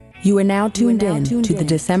You are now tuned in to the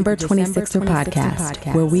December 26er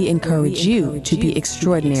podcast, where we encourage you to be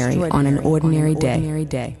extraordinary on an ordinary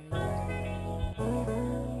day.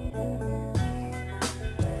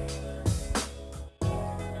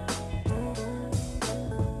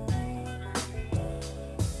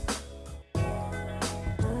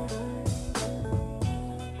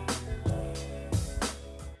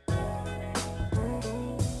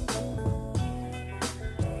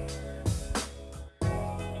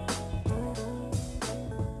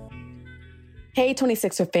 Hey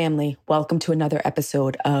 26er family, welcome to another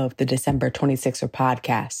episode of the December 26er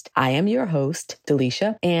podcast. I am your host,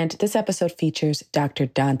 Delisha, and this episode features Dr.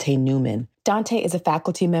 Dante Newman. Dante is a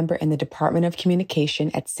faculty member in the Department of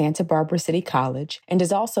Communication at Santa Barbara City College and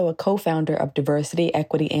is also a co-founder of diversity,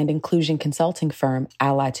 equity, and inclusion consulting firm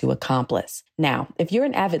Ally to Accomplice. Now, if you're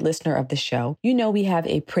an avid listener of the show, you know we have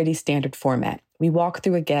a pretty standard format. We walk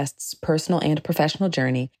through a guest's personal and professional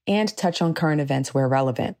journey and touch on current events where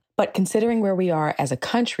relevant. But considering where we are as a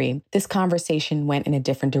country, this conversation went in a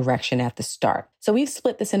different direction at the start. So we've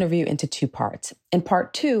split this interview into two parts. In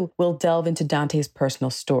part two, we'll delve into Dante's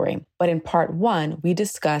personal story. But in part one, we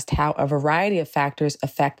discussed how a variety of factors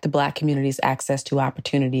affect the Black community's access to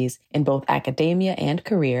opportunities in both academia and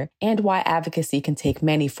career, and why advocacy can take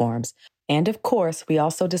many forms. And of course, we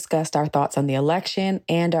also discussed our thoughts on the election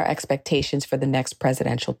and our expectations for the next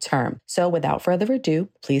presidential term. So without further ado,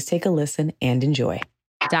 please take a listen and enjoy.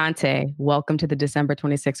 Dante, welcome to the December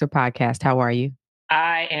 26er podcast. How are you?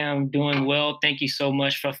 I am doing well. Thank you so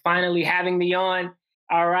much for finally having me on.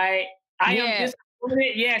 All right. I am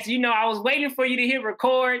disappointed. Yes, I was waiting for you to hit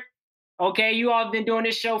record. Okay, you all have been doing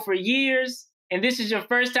this show for years, and this is your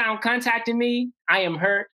first time contacting me. I am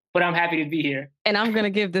hurt, but I'm happy to be here. And I'm going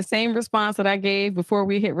to give the same response that I gave before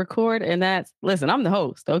we hit record, and that's, listen, I'm the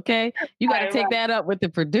host, okay? You got to take that up with the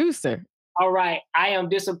producer. All right. I am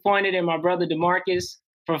disappointed in my brother DeMarcus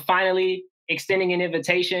for finally extending an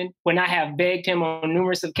invitation when I have begged him on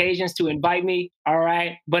numerous occasions to invite me. All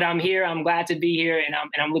right. But I'm here. I'm glad to be here. And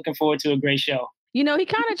I'm looking forward to a great show. He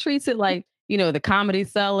kind of treats it like, the Comedy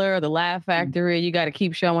Cellar, the Laugh Factory. You got to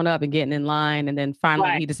keep showing up and getting in line. And then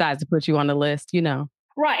finally he decides to put you on the list,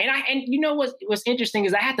 Right. And what's interesting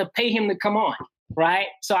is I had to pay him to come on. Right.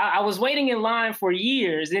 So I was waiting in line for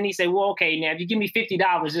years. Then he said, well, okay, now if you give me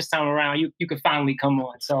 $50 this time around, you could finally come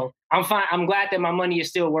on. So I'm fine. I'm glad that my money is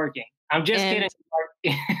still working. I'm just kidding.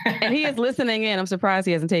 And he is listening in. I'm surprised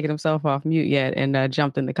he hasn't taken himself off mute yet and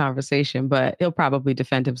jumped in the conversation, but he'll probably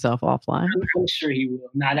defend himself offline. I'm sure he will.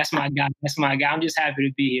 Nah, that's my guy. That's my guy. I'm just happy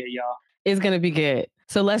to be here, y'all. It's going to be good.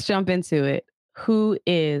 So let's jump into it. Who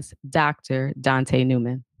is Dr. Dante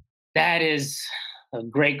Newman? That is a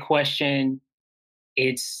great question.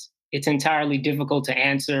 It's entirely difficult to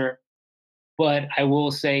answer, but I will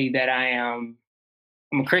say that I'm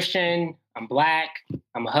a Christian, I'm Black,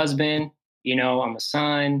 I'm a husband, I'm a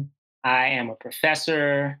son, I am a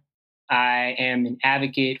professor, I am an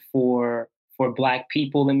advocate for Black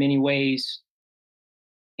people in many ways,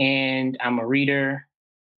 and I'm a reader,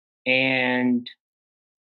 and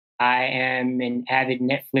I am an avid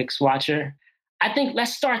Netflix watcher. I think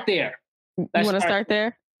let's start there. You want to start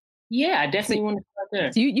there? Yeah, I definitely want to start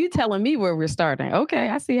there. So you telling me where we're starting. Okay,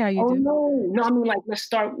 I see how you do. No, I mean, let's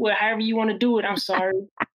start however you want to do it. I'm sorry.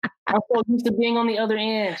 I'm so used to being on the other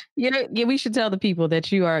end. Yeah, we should tell the people that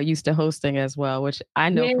you are used to hosting as well, which I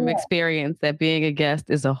know from experience that being a guest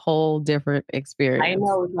is a whole different experience. I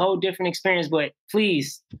know it's a whole different experience, but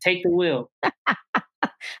please take the wheel.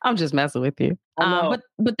 I'm just messing with you.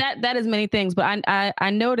 But that is many things. But I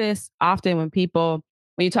notice often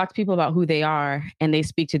when you talk to people about who they are and they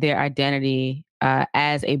speak to their identity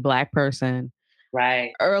as a Black person,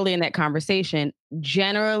 right? Early in that conversation,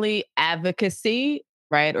 generally advocacy,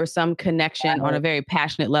 right, or some connection on a very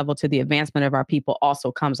passionate level to the advancement of our people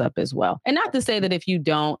also comes up as well. And not to say that if you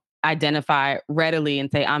don't identify readily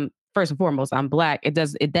and say first and foremost I'm Black, that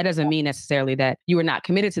doesn't mean necessarily that you are not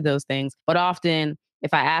committed to those things. But often,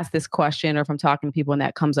 if I ask this question or if I'm talking to people and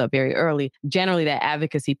that comes up very early, generally that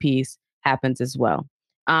advocacy piece happens as well.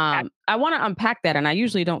 I want to unpack that, and I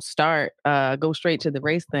usually don't go straight to the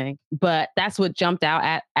race thing, but that's what jumped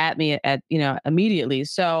out at me immediately.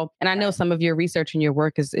 So, and I know some of your research and your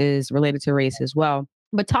work is related to race as well,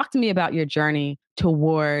 but talk to me about your journey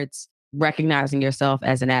towards recognizing yourself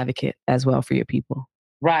as an advocate as well for your people.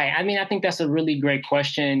 Right. I mean, I think that's a really great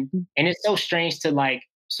question, and it's so strange to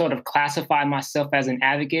sort of classify myself as an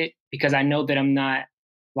advocate because I know that I'm not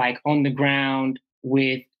on the ground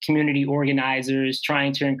with community organizers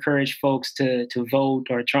trying to encourage folks to vote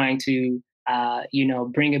or trying to,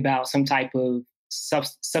 bring about some type of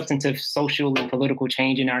substantive social and political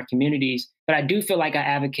change in our communities. But I do feel like I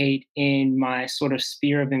advocate in my sort of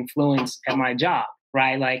sphere of influence at my job,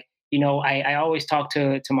 right? Like, I always talk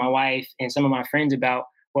to my wife and some of my friends about,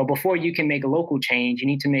 well, before you can make a local change, you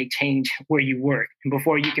need to make change where you work. And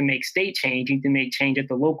before you can make state change, you need to make change at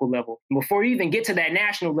the local level. And before you even get to that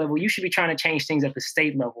national level, you should be trying to change things at the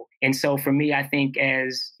state level. And so for me, I think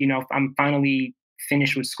as, if I'm finally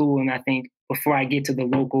finished with school, and I think before I get to the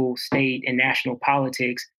local, state, and national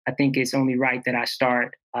politics, I think it's only right that I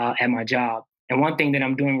start at my job. And one thing that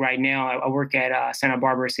I'm doing right now, I work at Santa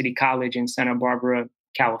Barbara City College in Santa Barbara,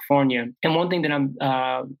 California. And one thing that I'm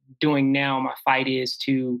doing now, my fight is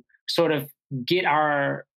to sort of get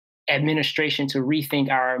our administration to rethink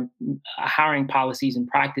our hiring policies and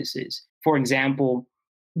practices. For example,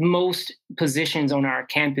 most positions on our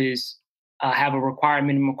campus have a required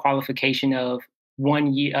minimum qualification of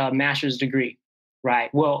 1 year master's degree,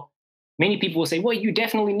 right? Well, many people will say, well, you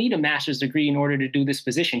definitely need a master's degree in order to do this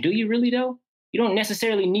position. Do you really though? You don't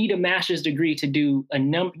necessarily need a master's degree to do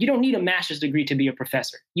you don't need a master's degree to be a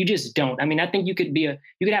professor. You just don't. I mean, I think you could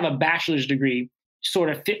have a bachelor's degree, sort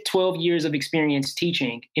of fit 12 years of experience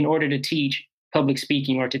teaching in order to teach public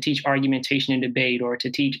speaking or to teach argumentation and debate or to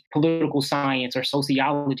teach political science or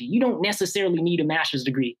sociology. You don't necessarily need a master's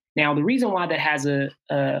degree. Now, the reason why that has a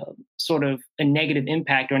sort of a negative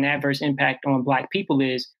impact or an adverse impact on Black people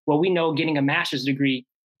is, well, we know getting a master's degree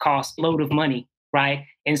costs a load of money, right?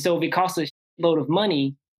 And so if it costs a load of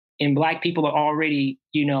money and Black people are already,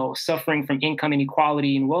 suffering from income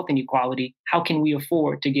inequality and wealth inequality, how can we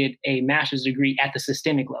afford to get a master's degree at the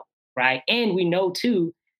systemic level, right? And we know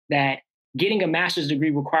too that getting a master's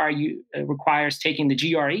degree requires taking the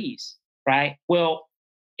GREs, right? Well,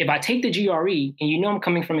 if I take the GRE and I'm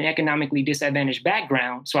coming from an economically disadvantaged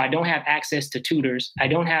background, so I don't have access to tutors, I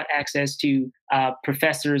don't have access to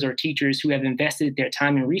professors or teachers who have invested their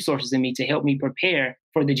time and resources in me to help me prepare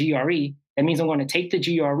for the GRE, that means I'm going to take the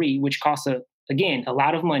GRE, which costs again, a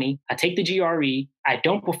lot of money. I take the GRE, I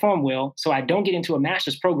don't perform well, so I don't get into a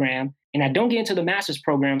master's program, and I don't get into the master's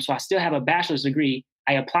program, so I still have a bachelor's degree.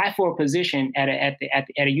 I apply for a position at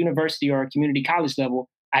a university or a community college level.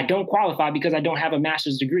 I don't qualify because I don't have a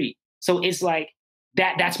master's degree. So it's like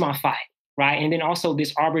that's my fight, right? And then also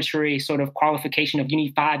this arbitrary sort of qualification of you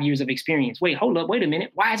need 5 years of experience. Wait, hold up, wait a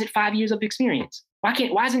minute. Why is it 5 years of experience? Why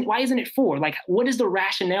isn't it 4? Like, what is the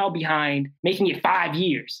rationale behind making it 5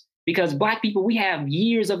 years? Because Black people, we have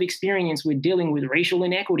years of experience with dealing with racial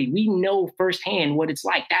inequity. We know firsthand what it's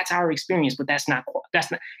like. That's our experience, but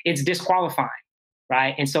it's disqualifying,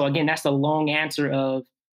 right? And so again, that's the long answer of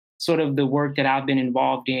sort of the work that I've been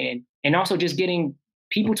involved in. And also just getting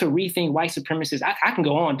people to rethink white supremacists. I can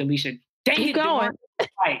go on, Delisha. Keep going.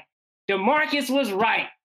 DeMarcus was right.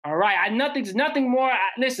 All right. Nothing more.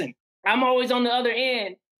 Listen, I'm always on the other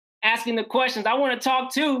end asking the questions. I want to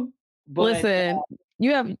talk too. But,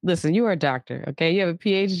 you are a doctor. Okay. You have a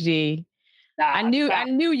PhD. I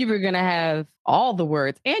knew you were going to have all the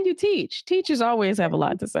words, and you teach. Teachers always have a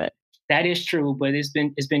lot to say. That is true, but it's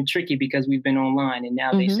been tricky because we've been online, and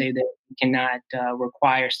now they say that we cannot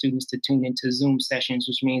require students to tune into Zoom sessions,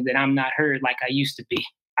 which means that I'm not heard like I used to be.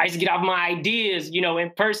 I used to get off my ideas,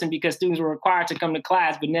 in person because students were required to come to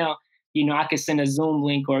class, but now, I could send a Zoom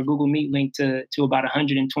link or a Google Meet link to about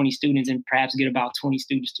 120 students and perhaps get about 20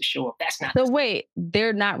 students to show up. That's not. So wait,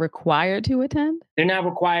 they're not required to attend? They're not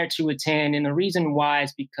required to attend, and the reason why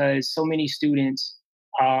is because so many students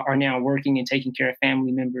are now working and taking care of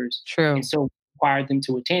family members. True. And so required them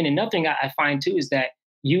to attend. And another thing I find too is that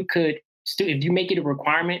you could, if you make it a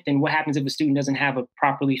requirement, then what happens if a student doesn't have a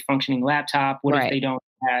properly functioning laptop? What if they don't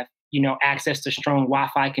have, access to strong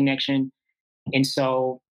Wi-Fi connection? And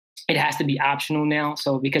so it has to be optional now.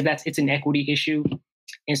 So because it's an equity issue.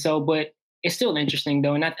 And so, but it's still interesting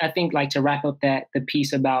though. And I think like to wrap up the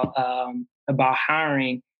piece about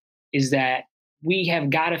hiring is that we have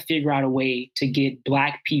got to figure out a way to get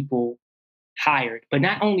Black people hired, but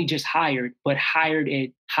not only just hired, but hired at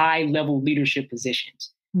high level leadership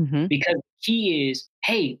positions. Mm-hmm. Because the key is,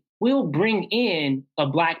 hey, we'll bring in a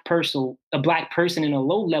Black person in a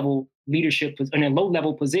low level leadership, in a low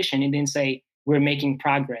level position, and then say, we're making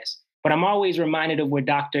progress. But I'm always reminded of what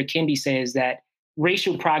Dr. Kendi says, that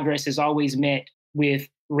racial progress is always met with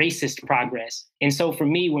racist progress. And so for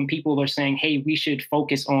me, when people are saying, hey, we should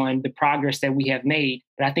focus on the progress that we have made,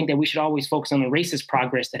 but I think that we should always focus on the racist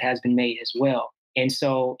progress that has been made as well. And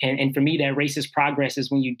so, and for me, that racist progress is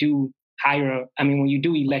when you do when you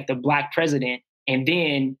do elect a Black president, and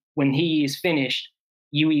then when he is finished,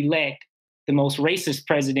 you elect the most racist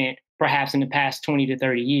president perhaps in the past 20 to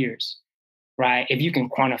 30 years, right? If you can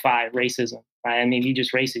quantify racism. right? I mean, if you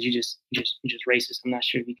just racist, you just racist. I'm not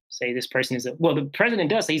sure if you can say this person is well, the president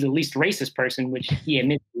does say he's the least racist person, which he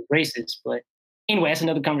admits is racist. But anyway, that's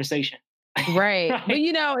another conversation. Right. But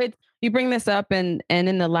Right. you bring this up and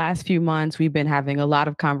in the last few months we've been having a lot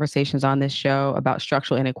of conversations on this show about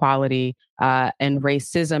structural inequality and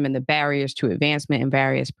racism and the barriers to advancement in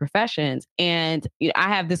various professions. And I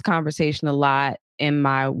have this conversation a lot in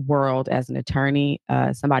my world as an attorney,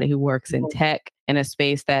 somebody who works in tech in a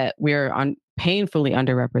space that we're on painfully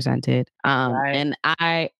underrepresented. Right. And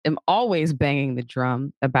I am always banging the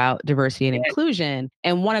drum about diversity and Yes. inclusion.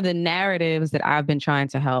 And one of the narratives that I've been trying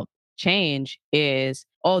to help change is,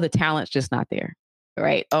 oh, the talent's just not there.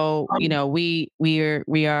 Right. Oh, Um, we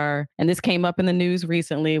are, and this came up in the news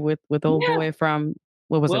recently with old yeah. boy from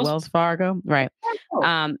what was it, Well, Wells Fargo? Right.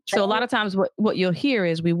 So a lot of times what you'll hear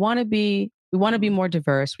is we want to be more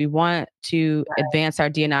diverse. We want to advance our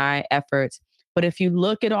D&I efforts. But if you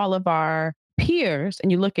look at all of our peers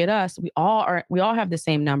and you look at us, we all have the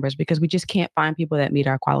same numbers because we just can't find people that meet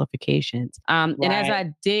our qualifications. And as right.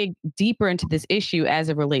 I dig deeper into this issue as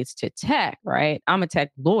it relates to tech, right? I'm a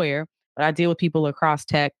tech lawyer, but I deal with people across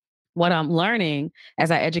tech. What I'm learning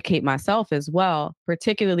as I educate myself as well,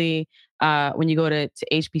 particularly when you go to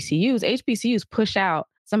HBCUs push out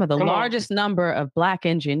some of the Come on. largest number of Black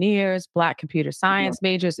engineers, Black computer Come on. science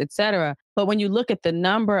majors, et cetera. But when you look at the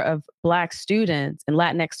number of Black students and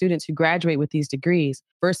Latinx students who graduate with these degrees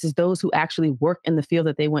versus those who actually work in the field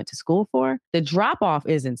that they went to school for, the drop off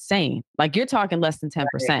is insane. Like you're talking less than Right.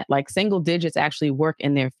 10%, like single digits actually work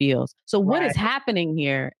in their fields. So, what is Right. happening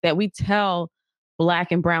here that we tell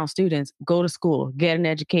Black and brown students go to school, get an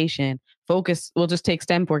education, focus? We'll just take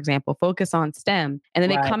STEM, for example, focus on STEM. And then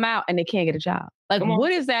they Right. come out and they can't get a job. Like, Come on.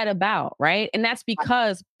 what is that about? Right. And that's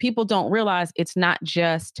because people don't realize it's not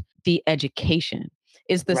just the education,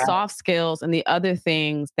 it's the Right. soft skills and the other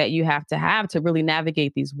things that you have to really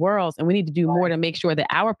navigate these worlds. And we need to do more Right. to make sure that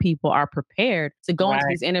our people are prepared to go into Right.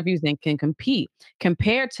 these interviews and can compete,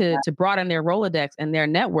 compared to broaden their Rolodex and their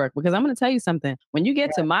network. Because I'm going to tell you something, when you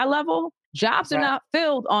get to my level, jobs are Right. not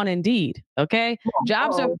filled on Indeed. Okay.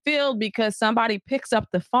 Jobs are Oh, filled because somebody picks up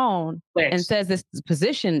the phone and flex. says, this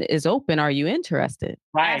position is open. Are you interested?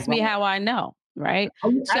 Right. Ask me Right. how I know. Right. How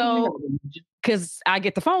do you So, know? because I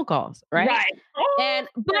get the phone calls. Right. Right. Oh,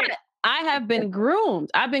 But right. I have been groomed.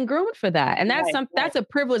 I've been groomed for that. And Right. Right. that's a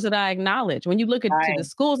privilege that I acknowledge. When you look at to the Right.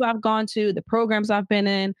 schools I've gone to, the programs I've been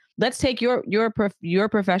in, let's take your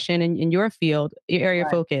profession and in your field, your area of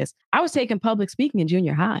Right. focus. I was taking public speaking in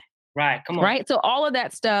junior high. Right. Come on. Right. So all of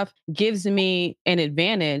that stuff gives me an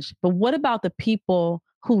advantage. But what about the people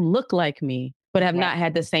who look like me, but have Right. not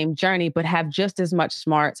had the same journey, but have just as much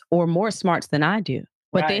smarts or more smarts than I do?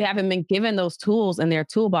 But they Right. haven't been given those tools in their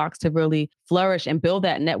toolbox to really flourish and build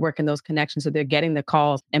that network and those connections. So they're getting the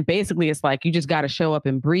calls. And basically, it's like you just got to show up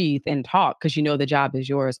and breathe and talk because you know the job is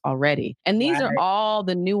yours already. And these are Right. all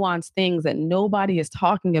the nuanced things that nobody is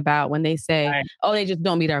talking about when they say, Right. oh, they just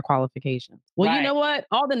don't meet our qualifications. Well, you Right. know what?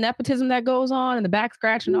 All the nepotism that goes on and the back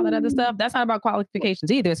scratch and all that other stuff, that's not about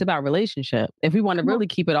qualifications either. It's about relationship. If we want to Come on. really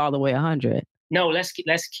keep it all the way 100. No, let's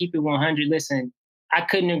keep it 100. Listen, I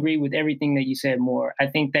couldn't agree with everything that you said more. I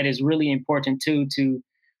think that is really important too to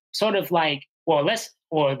sort of like, well,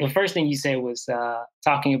 the first thing you said was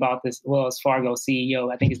talking about this Wells Fargo CEO.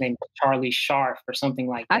 I think his name is Charlie Scharf or something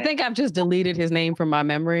like I that. think I've just deleted his name from my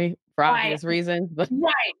memory for Right. obvious reasons. But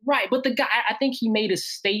Right, right. But the guy, I think he made a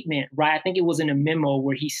statement, right? I think it was in a memo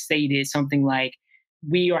where he stated something like,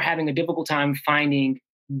 we are having a difficult time finding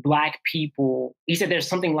Black people. He said there's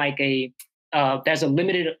something like there's a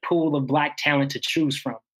limited pool of Black talent to choose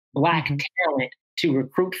from, Black Mhm. talent to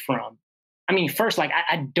recruit from. I mean, first, like,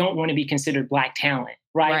 I don't want to be considered Black talent,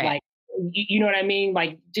 right? Right. Like, you know what I mean?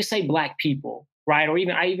 Like, just say Black people, right? Or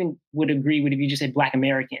even, I even would agree with if you just said Black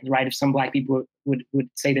Americans, right? If some Black people would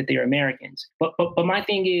say that they're Americans. But my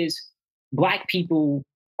thing is, Black people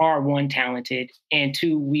are, one, talented, and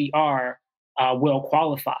two, we are well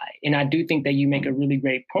qualified. And I do think that you make a really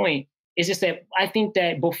great point. It's just that I think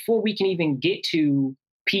that before we can even get to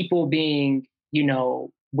people being,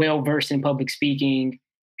 well versed in public speaking,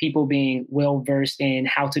 people being well versed in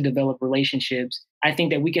how to develop relationships, I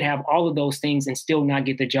think that we could have all of those things and still not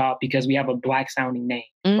get the job because we have a Black sounding name,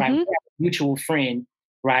 right? We Mhm. have a mutual friend,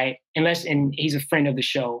 right? And he's a friend of the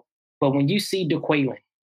show. But when you see DeQuaylen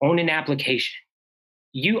on an application,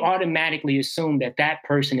 you automatically assume that that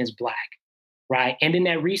person is Black, right? And in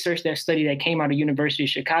that research, that study that came out of University of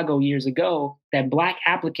Chicago years ago, that Black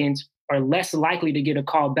applicants are less likely to get a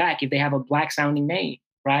call back if they have a Black sounding name,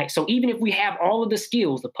 right? So even if we have all of the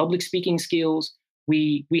skills, the public speaking skills,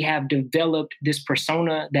 We have developed this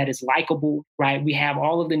persona that is likable, right? We have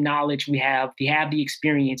all of the knowledge, we have the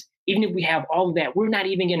experience. Even if we have all of that, we're not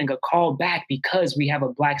even going to get called back because we have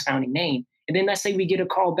a Black sounding name. And then let's say we get a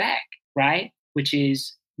call back, right? Which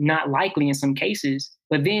is not likely in some cases.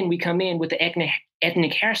 But then we come in with the ethnic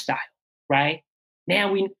hairstyle, right?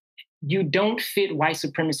 Now you don't fit white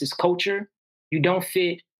supremacist culture. We don't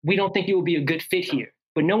think you will be a good fit here.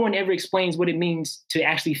 But no one ever explains what it means to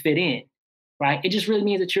actually fit in, right? It just really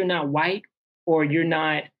means that you're not white, or you're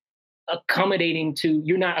not accommodating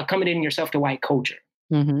yourself to white culture.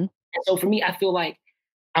 Mm-hmm. And so for me, I feel like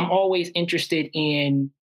I'm always interested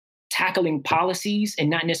in tackling policies and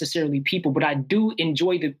not necessarily people, but I do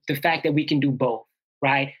enjoy the fact that we can do both,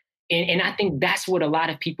 right? And I think that's what a lot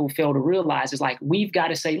of people fail to realize is like, we've got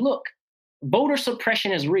to say, look, voter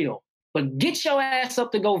suppression is real, but get your ass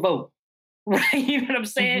up to go vote, right? You know what I'm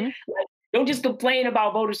saying? Mm-hmm. Like, don't just complain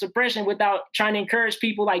about voter suppression without trying to encourage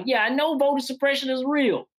people like, yeah, I know voter suppression is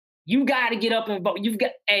real. You got to get up and vote.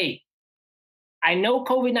 I know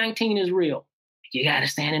COVID-19 is real. You got to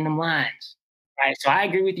stand in them lines, right? So I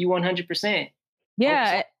agree with you 100%.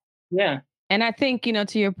 Yeah. Yeah. And I think,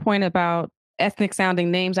 to your point about ethnic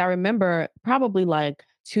sounding names, I remember probably like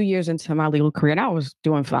 2 years into my legal career, and I was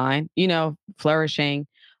doing fine, flourishing.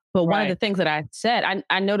 But one of the things that I said,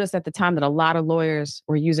 I noticed at the time that a lot of lawyers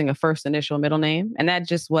were using a first initial middle name, and that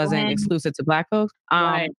just wasn't exclusive to Black folks.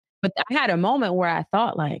 But I had a moment where I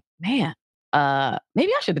thought like, man,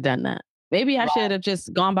 maybe I should have done that. Maybe I should have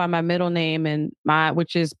just gone by my middle name and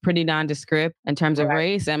which is pretty nondescript in terms of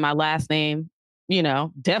race, and my last name,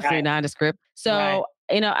 definitely nondescript. So,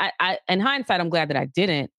 I in hindsight, I'm glad that I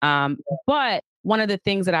didn't. But one of the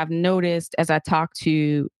things that I've noticed as I talk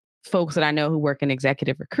to folks that I know who work in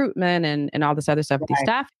executive recruitment and all this other stuff, these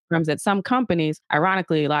staff firms, that some companies,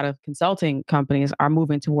 ironically, a lot of consulting companies are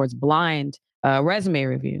moving towards blind resume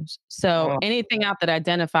reviews. So anything out that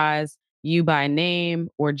identifies you by name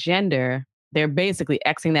or gender, they're basically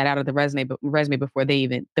Xing that out of the resume before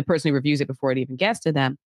the person who reviews it before it even gets to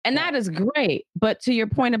them. And that is great. But to your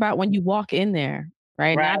point about when you walk in there,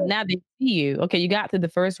 right? Now they see you. Okay, you got through the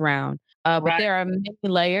first round. But there are many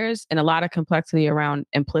layers and a lot of complexity around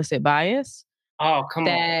implicit bias. Oh, come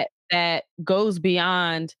on. That goes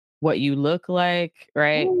beyond what you look like,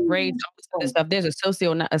 right? Race, all this other stuff. There's a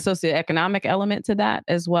socioeconomic element to that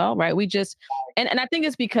as well, right? And I think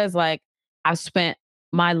it's because like I've spent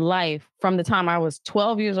my life from the time I was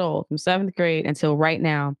 12 years old, from 7th grade until right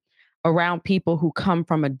now, around people who come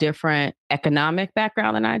from a different economic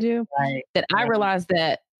background than I do. That I realize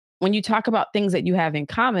that when you talk about things that you have in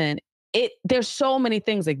common, there's so many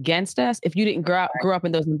things against us if you didn't grow up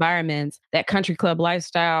in those environments, that country club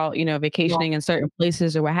lifestyle, vacationing in certain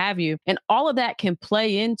places or what have you. And all of that can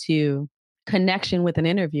play into connection with an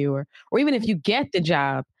interviewer, or even if you get the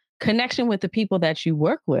job, connection with the people that you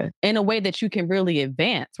work with in a way that you can really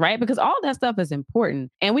advance, right? Because all that stuff is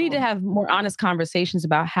important. And we need to have more honest conversations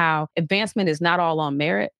about how advancement is not all on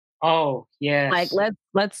merit. Oh, yes.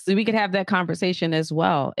 Like we could have that conversation as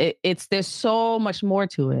well. There's so much more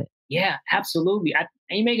to it. Yeah, absolutely. And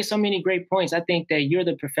you're making so many great points. I think that you're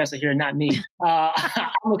the professor here, not me.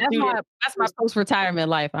 That's my post-retirement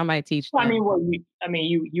life. I might teach. Well,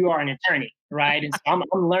 you are an attorney, right? And so I'm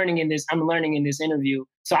learning in this. I'm learning in this interview.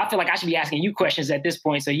 So I feel like I should be asking you questions at this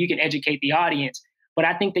point, so you can educate the audience. But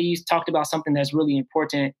I think that you talked about something that's really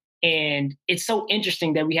important, and it's so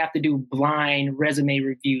interesting that we have to do blind resume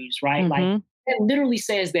reviews, right? Like it literally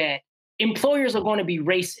says that employers are going to be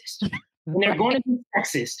racist and they're going to be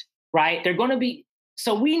sexist. Right? They're going to be,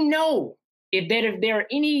 so we know if there are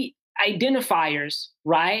any identifiers,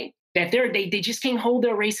 right, that they just can't hold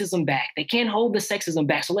their racism back. They can't hold the sexism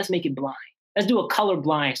back. So let's make it blind. Let's do a color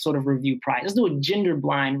blind sort of review process. Let's do a gender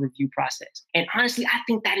blind review process. And honestly, I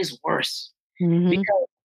think that is worse because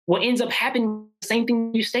what ends up happening, the same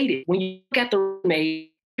thing you stated, when you look at the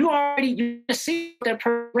resume, you see what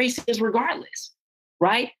their race is regardless,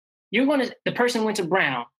 right? The person went to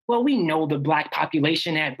Brown. Well, we know the Black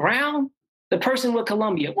population at Brown. The person with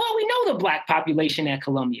Columbia. Well, we know the Black population at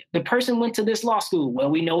Columbia. The person went to this law school. Well,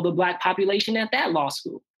 we know the Black population at that law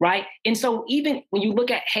school, right? And so even when you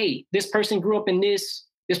look at, hey, this person grew up in this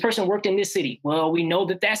person worked in this city. Well, we know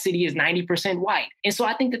that city is 90% white. And so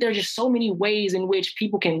I think that there's just so many ways in which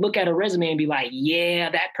people can look at a resume and be like, yeah,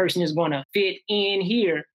 that person is going to fit in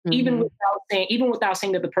here, even without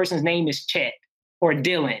saying that the person's name is Chet or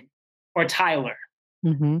Dylan or Tyler.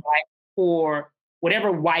 Right? Or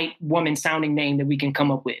whatever white woman sounding name that we can come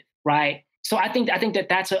up with, right? So I think that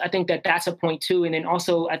that's a point too. And then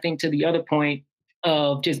also I think to the other point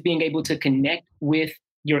of just being able to connect with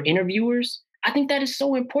your interviewers, I think that is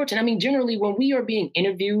so important. I mean, generally, when we are being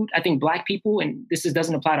interviewed, I think Black people, and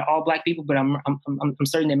doesn't apply to all Black people, but I'm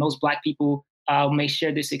certain that most Black people may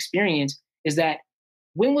share this experience. Is that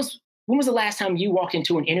when was the last time you walked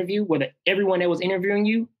into an interview where everyone that was interviewing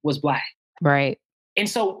you was Black? Right. And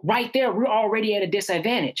so right there, we're already at a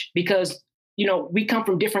disadvantage because, we come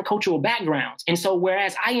from different cultural backgrounds. And so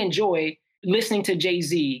whereas I enjoy listening to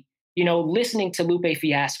Jay-Z, listening to Lupe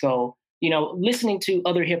Fiasco, listening to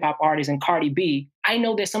other hip hop artists and Cardi B, I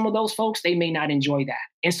know that some of those folks, they may not enjoy that.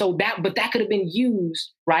 And so but that could have been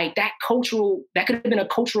used, right? That could have been a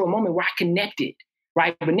cultural moment where I connected,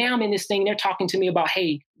 right? But now I'm in this thing, they're talking to me about,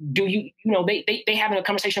 hey, do you, they having a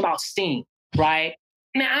conversation about Sting, right?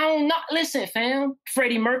 Man, I don't know. Listen, fam,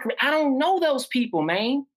 Freddie Mercury, I don't know those people,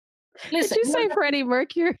 man. Listen, did you say Freddie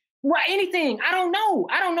Mercury? Well, anything. I don't know.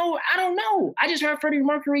 I just heard Freddie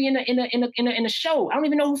Mercury in a show. I don't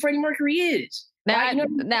even know who Freddie Mercury is. Now, right?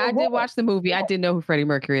 I did watch the movie. I didn't know who Freddie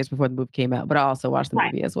Mercury is before the movie came out, but I also watched the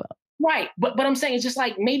movie as well. Right. But I'm saying it's just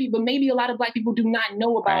like maybe a lot of Black people do not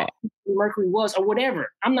know about who Freddie Mercury was or whatever.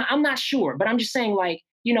 I'm not sure, but I'm just saying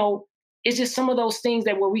it's just some of those things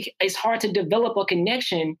that it's hard to develop a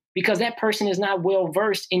connection because that person is not well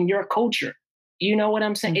versed in your culture. You know what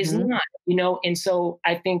I'm saying? Mm-hmm. It's not, and so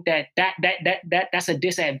I think that's a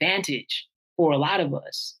disadvantage for a lot of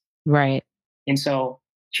us. Right. And so,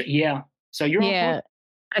 yeah. So you're on.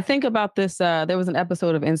 I think about this. There was an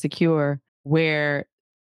episode of Insecure where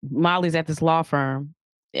Molly's at this law firm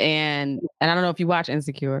and I don't know if you watch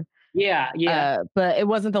Insecure. Yeah. But it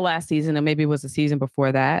wasn't the last season, or maybe it was the season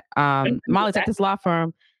before that. Molly's at this law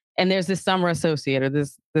firm. And there's this summer associate or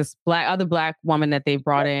this other Black woman that they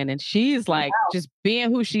brought in. And she's like just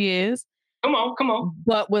being who she is. Come on.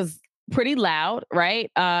 But was pretty loud,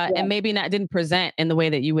 right? And maybe didn't present in the way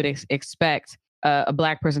that you would expect a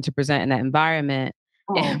Black person to present in that environment.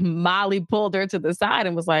 And Molly pulled her to the side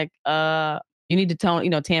and was like, you need to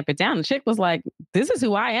tamp it down. And the chick was like, this is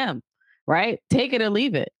who I am, right? Take it or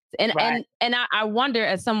leave it. And I wonder,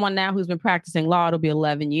 as someone now who's been practicing law, it'll be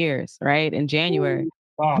 11 years, right? In January.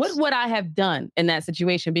 What would I have done in that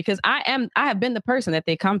situation? Because I have been the person that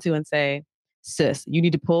they come to and say, sis, you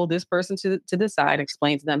need to pull this person to the side,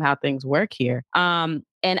 explain to them how things work here. And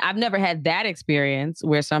I've never had that experience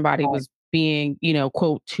where somebody was being,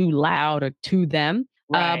 quote, too loud or to them.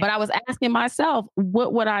 Right. But I was asking myself,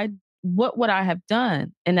 what would I have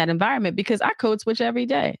done in that environment? Because I code switch every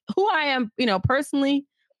day. Who I am, personally,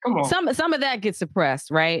 some of that gets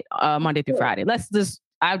suppressed, right? Monday through Friday.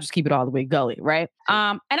 I'll just keep it all the way gully, right?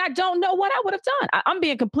 And I don't know what I would have done. I'm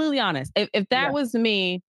being completely honest. If that was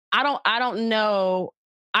me, I don't know.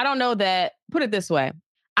 I don't know that. Put it this way,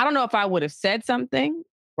 I don't know if I would have said something.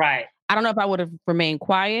 Right. I don't know if I would have remained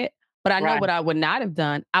quiet, but I know what I would not have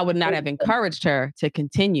done. I would not have encouraged her to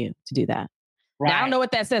continue to do that. Right. Now, I don't know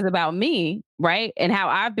what that says about me, right? And how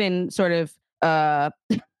I've been sort of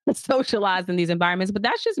socialized in these environments, but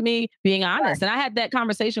that's just me being honest. Right. And I had that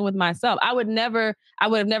conversation with myself. I would have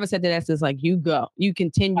never said to Estes, like, you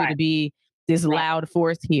continue to be this loud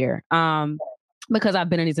force here. Because I've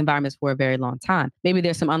been in these environments for a very long time. Maybe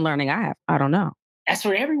there's some unlearning I have. I don't know. That's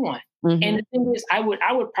for everyone. Mm-hmm. And the thing is, I would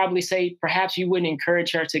probably say perhaps you wouldn't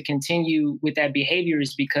encourage her to continue with that behavior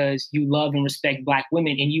is because you love and respect Black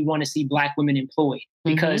women and you want to see Black women employed.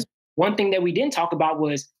 Because one thing that we didn't talk about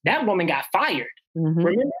was that woman got fired. Mm-hmm.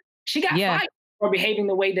 Remember? She got fired for behaving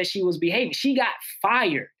the way that she was behaving. She got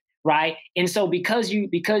fired, right? And so because you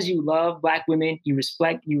love Black women, you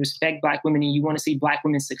respect Black women, and you want to see Black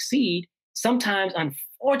women succeed, sometimes,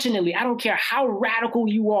 unfortunately, I don't care how radical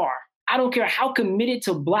you are, I don't care how committed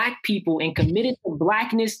to Black people and committed to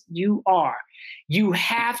Blackness you are, you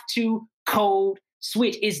have to code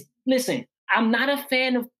switch. Listen, I'm not a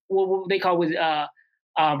fan of what they call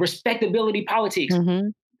respectability politics. Mm-hmm.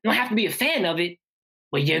 You don't have to be a fan of it,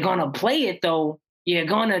 but you're going to play it, though. You're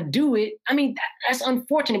going to do it. I mean, that's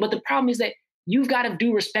unfortunate. But the problem is that you've got to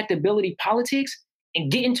do respectability politics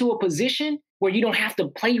and get into a position where you don't have to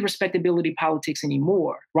play respectability politics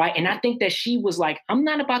anymore, right? And I think that she was like, I'm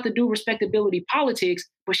not about to do respectability politics,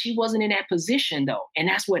 but she wasn't in that position though. And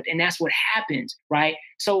that's what happens, right?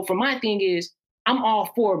 So for my thing is, I'm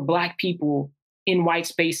all for Black people in white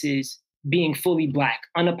spaces being fully Black,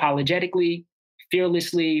 unapologetically,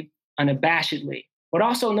 fearlessly, unabashedly, but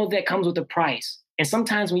also know that comes with a price. And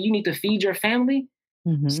sometimes when you need to feed your family,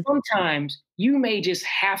 sometimes you may just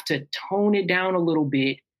have to tone it down a little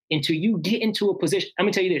bit until you get into a position. I'm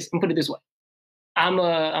gonna tell you this. I'm gonna put it this way. I'm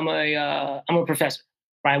a professor,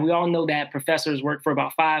 right? We all know that professors work for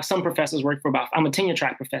about 5. Some professors work for about. I'm a tenure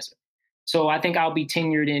track professor, so I think I'll be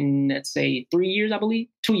tenured in, let's say, 3 years. I believe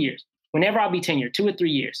 2 years. Whenever I'll be tenured, 2 or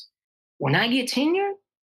 3 years. when I get tenured,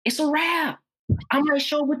 it's a wrap. I might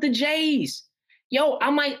show up with the J's. Yo,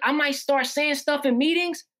 I might start saying stuff in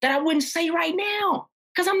meetings that I wouldn't say right now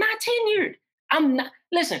because I'm not tenured. I'm not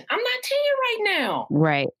tenured right now.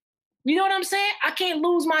 Right. You know what I'm saying? I can't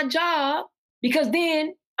lose my job because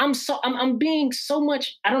then I'm being so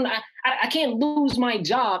much. I don't know. I can't lose my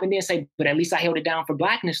job and then say, but at least I held it down for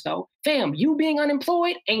Blackness though. Fam, you being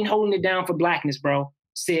unemployed ain't holding it down for Blackness, bro.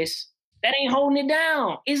 Sis, that ain't holding it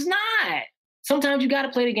down. It's not. Sometimes you got to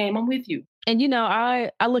play the game. I'm with you. And, you know, I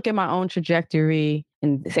look at my own trajectory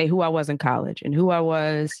and say who I was in college and who I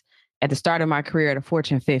was at the start of my career at a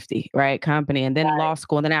Fortune 50, right, company, and then law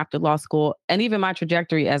school, and then after law school, and even my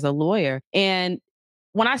trajectory as a lawyer. And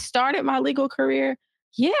when I started my legal career,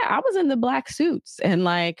 yeah, I was in the black suits and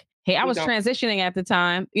like, hey, I was transitioning at the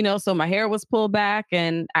time, you know, so my hair was pulled back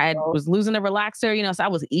and I was losing a relaxer, you know, so I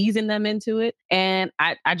was easing them into it. And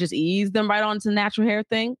I just eased them right onto the natural hair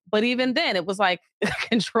thing. But even then, it was like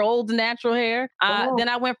controlled natural hair. Then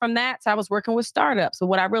I went from that to I was working with startups. So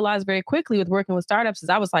what I realized very quickly with working with startups is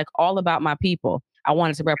I was like all about my people. I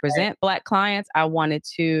wanted to represent Black clients. I wanted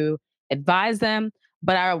to advise them,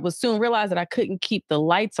 but I was soon realized that I couldn't keep the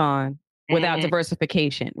lights on without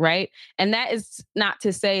diversification, right? And that is not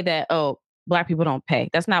to say that, oh, Black people don't pay.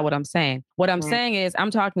 That's not what I'm saying. What I'm saying is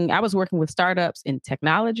I was working with startups in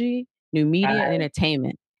technology, new media, and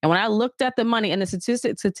entertainment. And when I looked at the money, and the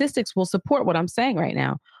statistics will support what I'm saying right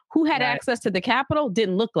now, who had access to the capital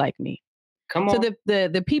didn't look like me. Come on. So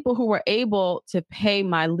the people who were able to pay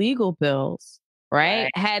my legal bills, right,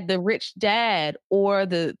 had the rich dad or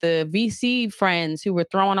the VC friends who were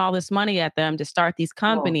throwing all this money at them to start these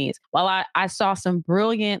companies. While I saw some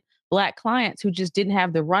brilliant Black clients who just didn't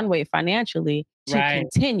have the runway financially to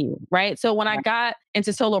continue, right? So when I got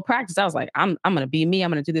into solo practice, I was like, I'm going to be me.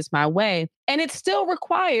 I'm going to do this my way. And it still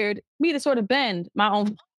required me to sort of bend my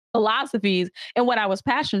own philosophies and what I was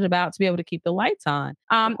passionate about to be able to keep the lights on.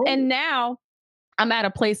 And now I'm at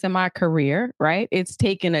a place in my career, right? It's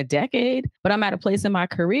taken a decade, but I'm at a place in my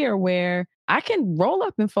career where I can roll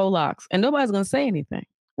up in faux locks and nobody's going to say anything,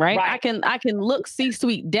 right? I can look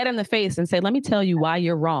C-suite dead in the face and say, let me tell you why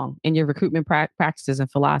you're wrong in your recruitment practices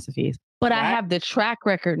and philosophies. But I have the track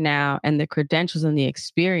record now and the credentials and the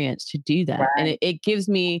experience to do that. And it gives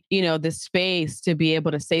me, you know, the space to be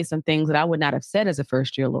able to say some things that I would not have said as a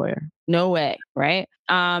first-year lawyer. No way, right?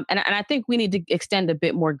 And I think we need to extend a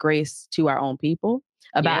bit more grace to our own people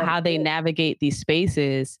about how they navigate these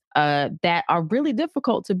spaces that are really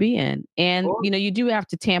difficult to be in. And, you know, you do have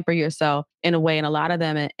to tamper yourself in a way in a lot of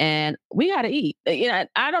them. And we got to eat. You know,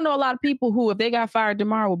 I don't know a lot of people who, if they got fired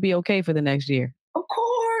tomorrow, will be okay for the next year. Of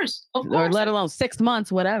course. Or let alone 6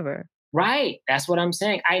 months, whatever. Right. That's what I'm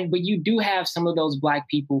saying. But you do have some of those Black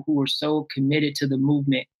people who are so committed to the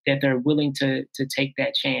movement that they're willing to take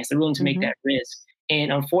that chance. They're willing to make that risk.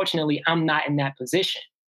 And unfortunately, I'm not in that position,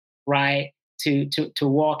 right? To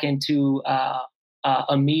walk into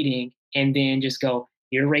a meeting and then just go,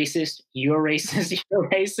 you're racist, you're racist, you're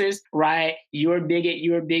racist, right? You're a bigot,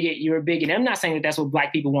 you're a bigot, you're a bigot. And I'm not saying that that's what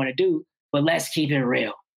Black people want to do, but let's keep it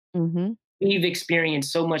real. We've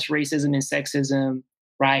experienced so much racism and sexism,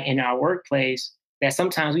 right, in our workplace that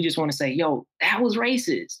sometimes we just want to say, yo, that was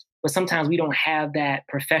racist. But sometimes we don't have that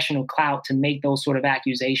professional clout to make those sort of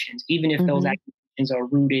accusations, even if those accusations are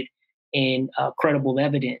rooted in credible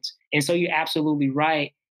evidence. And so you're absolutely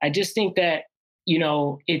right. I just think that, you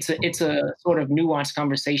know, it's a sort of nuanced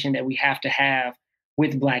conversation that we have to have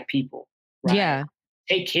with Black people. Right? Yeah.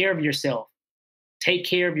 Take care of yourself. Take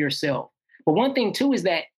care of yourself. But one thing, too, is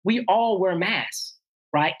that we all wear masks,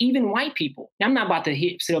 right? Even white people. Now, I'm not about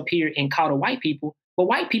to sit up here and coddle white people, but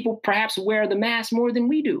white people perhaps wear the mask more than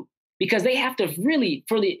we do because they have to really,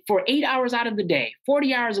 for 8 hours out of the day,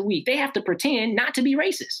 40 hours a week, they have to pretend not to be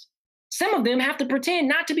racist. Some of them have to pretend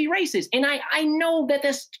not to be racist. And I know that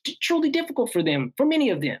that's truly difficult for them, for many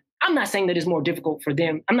of them. I'm not saying that it's more difficult for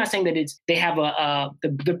them. I'm not saying that they have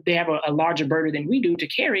a larger burden than we do to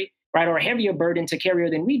carry, right, or a heavier burden to carry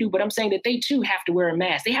than we do. But I'm saying that they too have to wear a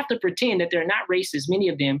mask. They have to pretend that they're not racist, many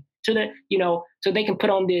of them, so they can put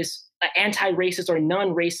on this anti-racist or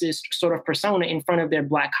non-racist sort of persona in front of their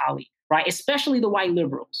Black colleague, right? Especially the white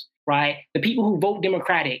liberals, right? The people who vote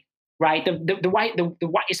Democratic, right? The white,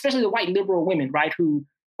 especially the white liberal women, right, who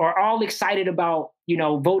are all excited about, you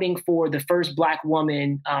know, voting for the first Black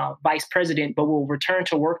woman vice president, but will return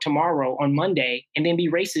to work tomorrow on Monday and then be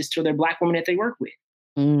racist to their Black woman that they work with.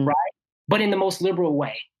 Right? But in the most liberal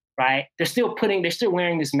way, right? They're still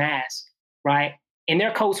wearing this mask, right? And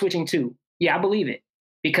they're code switching too. Yeah, I believe it.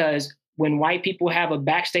 Because when white people have a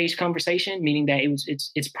backstage conversation, meaning that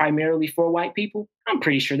it's primarily for white people, I'm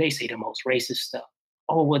pretty sure they say the most racist stuff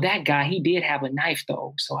oh, well, that guy, he did have a knife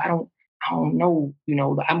though. So I don't know,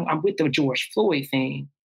 I'm with the George Floyd thing,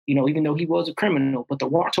 even though he was a criminal, but the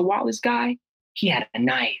Walter Wallace guy, he had a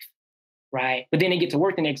knife, right? But then they get to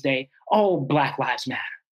work the next day. Oh, Black Lives Matter.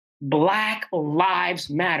 Black Lives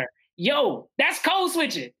Matter. Yo, that's code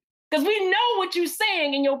switching. Because we know what you're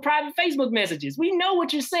saying in your private Facebook messages. We know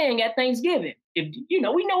what you're saying at Thanksgiving. We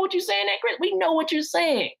know what you're saying at Christmas. We know what you're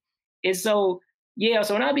saying. And so, yeah,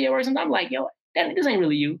 so when I be at work, sometimes I'm like, yo, this ain't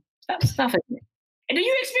really you. Stop it. And do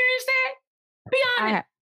you experience that? Be honest.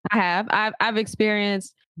 I have. I've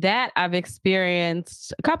experienced that. I've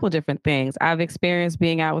experienced a couple of different things. I've experienced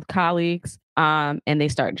being out with colleagues and they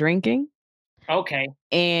start drinking. Okay.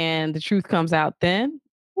 And the truth comes out then.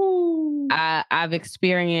 I've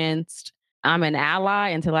experienced I'm an ally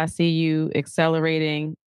until I see you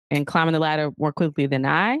accelerating and climbing the ladder more quickly than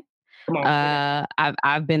I. Come on.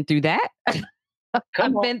 I've been through that.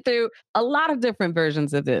 I've been through a lot of different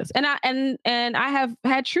versions of this. And I have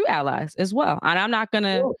had true allies as well. And I'm not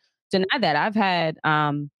gonna deny that. I've had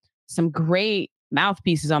some great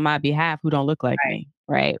mouthpieces on my behalf who don't look like me,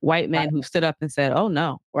 right? White men who stood up and said, "Oh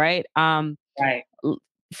no," right? Right.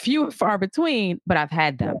 Few and far between, but I've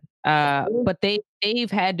had them. But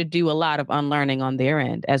they've had to do a lot of unlearning on their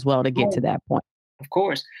end as well to get to that point. Of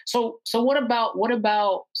course. So what about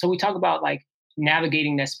so we talk about like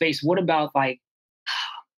navigating that space. What about like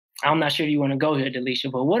I'm not sure you want to go here,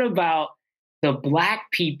 Delisha, but what about the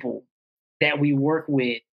Black people that we work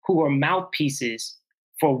with who are mouthpieces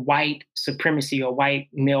for white supremacy or white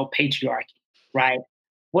male patriarchy, right?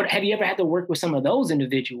 What have you ever had to work with some of those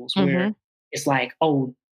individuals where it's like,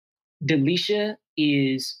 oh, Delisha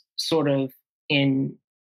is sort of in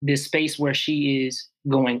this space where she is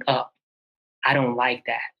going up. I don't like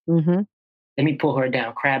that. Let me pull her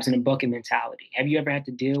down. Crabs in a bucket mentality. Have you ever had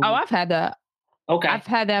to deal with? I've had that. Okay. I've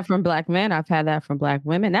had that from Black men. I've had that from Black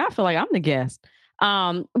women. Now I feel like I'm the guest.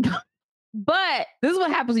 But this is what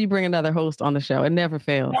happens when you bring another host on the show. It never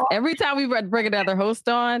fails. Every time we bring another host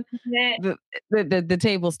on, the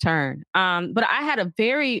tables turn. But I had a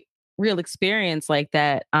very real experience like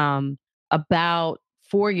that about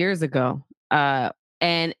 4 years ago.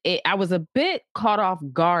 And I was a bit caught off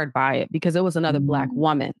guard by it because it was another Black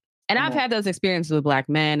woman. And I've had those experiences with Black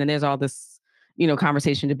men, and there's all this,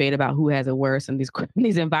 conversation, debate about who has it worse in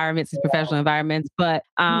these environments, these professional environments. But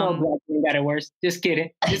no Black men got it worse. Just kidding.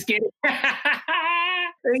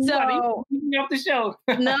 So off the show.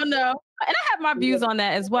 No. And I have my views on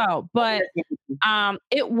that as well. But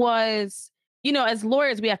it was, as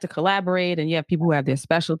lawyers, we have to collaborate and you have people who have their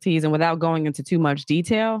specialties. And without going into too much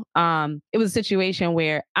detail, it was a situation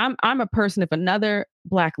where I'm a person, if another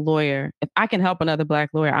Black lawyer, if I can help another Black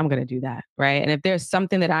lawyer, I'm going to do that. Right. And if there's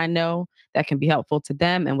something that I know that can be helpful to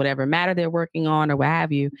them and whatever matter they're working on or what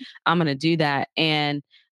have you, I'm going to do that. And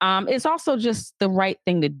it's also just the right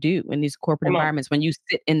thing to do in these corporate environments when you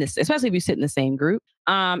sit in this, especially if you sit in the same group.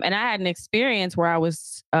 And I had an experience where I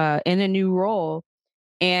was in a new role.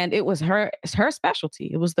 And it was her specialty.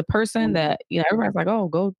 It was the person that, everybody's like, oh,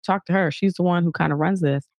 go talk to her. She's the one who kind of runs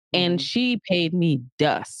this. And she paid me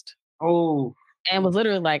dust. Oh. And was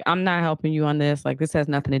literally like, I'm not helping you on this. Like, this has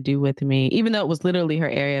nothing to do with me, even though it was literally her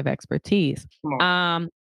area of expertise.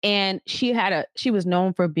 And she was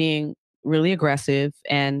known for being really aggressive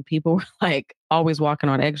and people were like always walking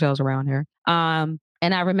on eggshells around her.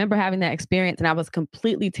 And I remember having that experience and I was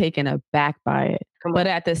completely taken aback by it. But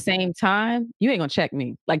at the same time, you ain't gonna check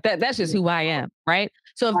me. Like that's just who I am, right?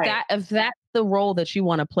 So if that's the role that you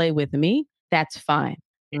want to play with me, that's fine.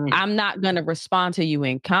 I'm not gonna respond to you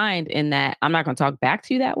in kind in that I'm not gonna talk back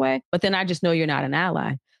to you that way, but then I just know you're not an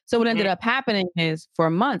ally. So what ended up happening is for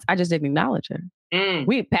months, I just didn't acknowledge her.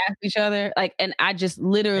 We passed each other, and I just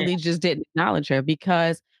literally just didn't acknowledge her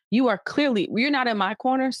because you're not in my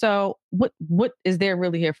corner. So what is there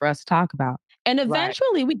really here for us to talk about? And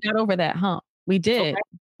eventually we got over that hump. We did.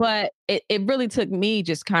 But it really took me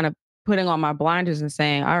just kind of putting on my blinders and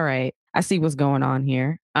saying, all right, I see what's going on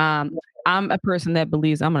here. I'm a person that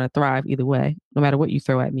believes I'm going to thrive either way, no matter what you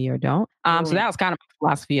throw at me or don't. So that was kind of my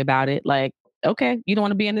philosophy about it. Like, okay, you don't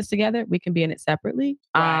want to be in this together. We can be in it separately.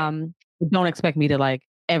 Don't expect me to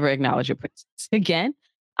ever acknowledge your presence again.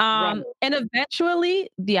 And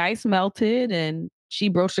eventually the ice melted and she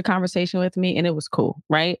broached a conversation with me and it was cool.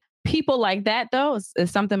 Right. People like that though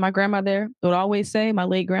is something my grandmother would always say, my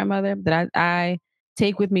late grandmother, that I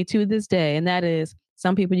take with me to this day. And that is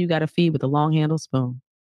some people you got to feed with a long handled spoon.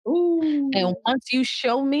 Ooh. And once you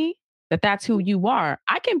show me that that's who you are,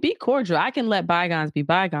 I can be cordial. I can let bygones be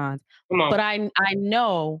bygones. But I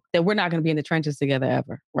know that we're not going to be in the trenches together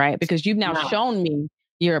ever, right? Because you've now shown me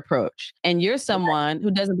your approach. And you're someone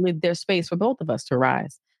who doesn't believe there's space for both of us to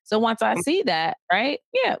rise. So once I see that, right?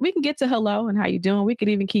 Yeah, we can get to hello and how you doing. We could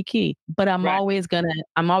even kiki. But Right. I'm always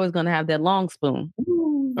gonna have that long spoon,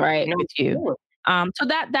 right, No, with you. sure. So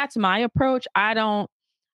that's my approach.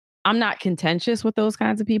 I'm not contentious with those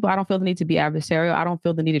kinds of people. I don't feel the need to be adversarial. I don't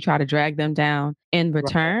feel the need to try to drag them down in Right.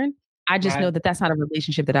 return. I just know Right. that that's not a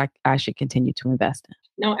relationship that I should continue to invest in.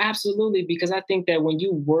 No, absolutely. Because I think that when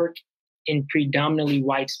you work in predominantly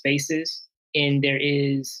white spaces and there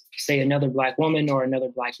is, say, another Black woman or another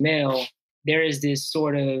Black male, there is this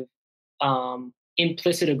sort of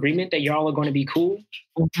implicit agreement that y'all are going to be cool,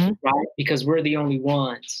 Mhm. right? Because we're the only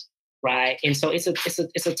ones, right? And so it's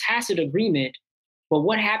a tacit agreement. But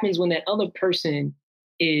what happens when that other person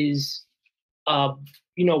is, uh,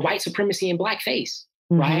 white supremacy and blackface,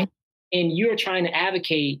 right? Mhm. And you're trying to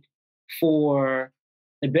advocate for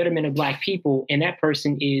the betterment of Black people, and that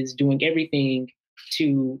person is doing everything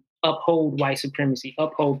to uphold white supremacy,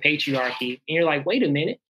 uphold patriarchy. And you're like, wait a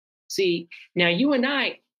minute. See, now you and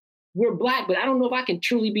I, we're Black, but I don't know if I can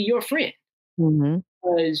truly be your friend Mhm.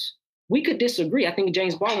 because we could disagree. I think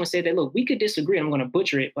James Baldwin said that, look, we could disagree. I'm going to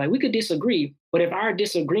butcher it. Like, we could disagree, but if our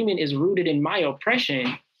disagreement is rooted in my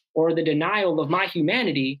oppression or the denial of my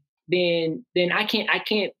humanity, then I can't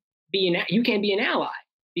you can't be an ally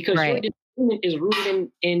because your Right. disagreement is rooted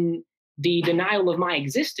in the denial of my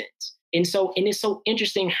existence. And it's so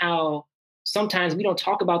interesting how sometimes we don't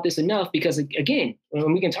talk about this enough because, again,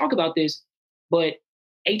 when we can talk about this, but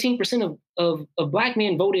 18% of Black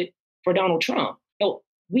men voted for Donald Trump. So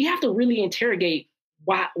we have to really interrogate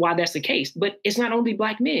why that's the case. But it's not only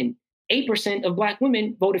Black men. 8% of Black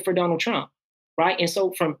women voted for Donald Trump, right? And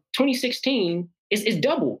so from 2016, it's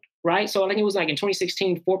doubled, right? So I think it was like in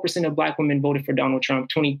 2016, 4% of Black women voted for Donald Trump.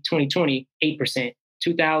 2020, 8%.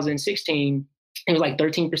 2016, it was like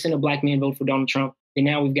 13% of Black men voted for Donald Trump. And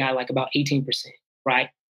now we've got like about 18%, right?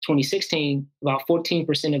 2016, about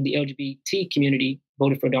 14% of the LGBT community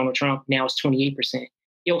voted for Donald Trump. Now it's 28%.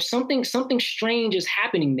 Something strange is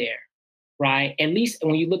happening there, right? At least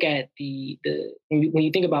when you look at when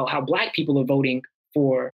you think about how Black people are voting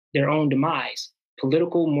for their own demise,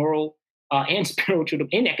 political, moral, and spiritual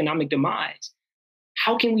and economic demise.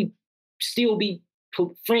 How can we still be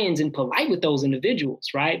friends and polite with those individuals,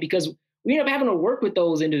 right? Because we end up having to work with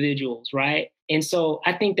those individuals, right? And so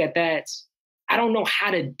I think I don't know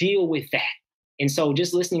how to deal with that. And so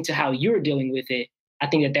just listening to how you're dealing with it, I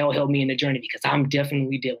think that will help me in the journey because I'm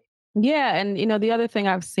definitely dealing. Yeah, and the other thing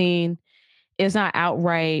I've seen is not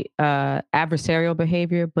outright adversarial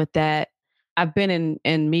behavior, but that I've been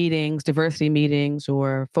in meetings, diversity meetings,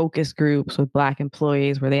 or focus groups with Black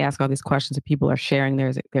employees where they ask all these questions and people are sharing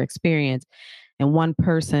their experience. And one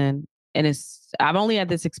person, and I've only had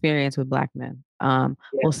this experience with Black men, Yeah,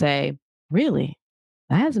 will say, "Really,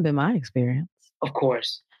 that hasn't been my experience." of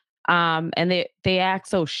course. And they act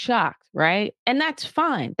so shocked, right? And that's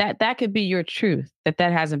fine. That could be your truth, that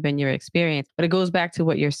hasn't been your experience. But it goes back to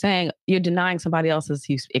what you're saying. You're denying somebody else's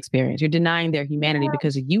experience. You're denying their humanity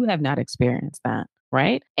because you have not experienced that,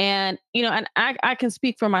 right? And and I can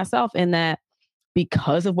speak for myself in that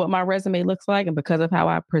because of what my resume looks like and because of how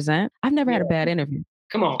I present, I've never had a Yeah. bad interview.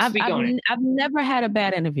 Come on, I've speak I've, on it. n- I've never had a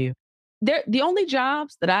bad interview. The only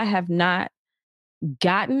jobs that I have not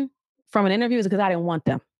gotten from an interview is because I didn't want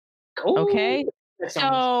them. Oh, Okay. that's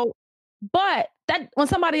honest. So, but that when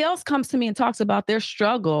somebody else comes to me and talks about their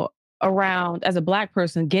struggle around as a Black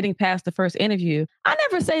person getting past the first interview, I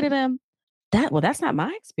never say to them, that's not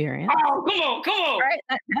my experience. Oh, come on, come on.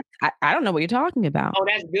 Right. I don't know what you're talking about. Oh,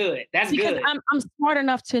 that's good. That's Because good. I'm smart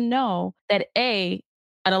enough to know that in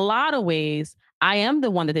a lot of ways, I am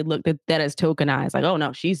the one that they look that is tokenized. Like, oh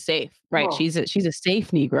no, she's safe, Come right? on. She's a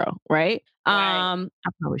safe Negro, right? Right. I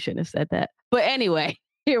probably shouldn't have said that, but anyway,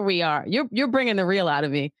 here we are. You're bringing the real out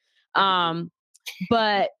of me. Um,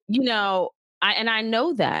 but I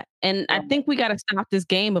know that, and I think we got to stop this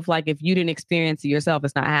game of like, if you didn't experience it yourself,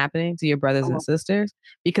 it's not happening to your brothers Come and on. sisters,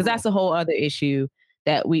 because Come on. that's a whole other issue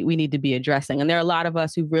that we need to be addressing. And there are a lot of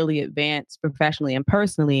us who really advance professionally and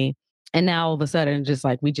personally, and now all of a sudden, it's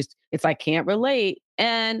like can't relate.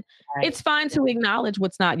 And Right. it's fine to acknowledge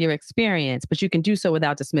what's not your experience, but you can do so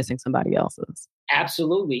without dismissing somebody else's.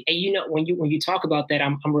 Absolutely. And when you talk about that,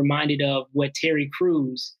 I'm reminded of what Terry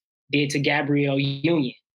Crews did to Gabrielle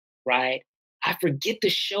Union, right? I forget the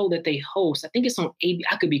show that they host. I think it's on AB.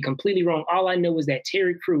 I could be completely wrong. All I know is that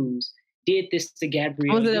Terry Crews did this to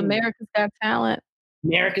Gabrielle Was it Union. America's Got Talent?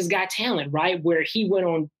 America's Got Talent, right? Where he went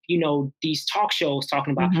on, these talk shows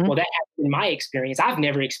talking about, Mhm. well, that hasn't been my experience. I've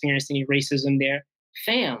never experienced any racism there.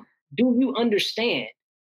 Fam, do you understand?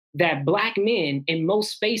 that Black men in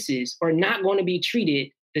most spaces are not going to be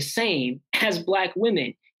treated the same as Black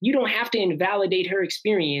women. You don't have to invalidate her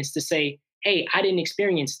experience to say, hey, I didn't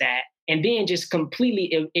experience that. And then just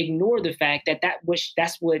completely ignore the fact that that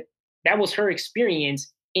was her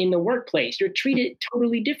experience in the workplace. You're treated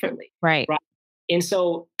totally differently. Right. And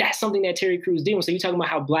so that's something that Terry Crews did. So you're talking about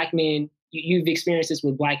how Black men, you've experienced this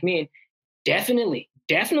with Black men. Definitely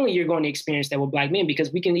you're going to experience that with Black men,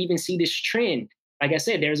 because we can even see this trend. Like I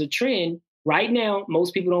said, there's a trend right now.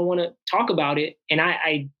 Most people don't want to talk about it. And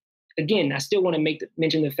I still want to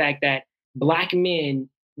mention the fact that Black men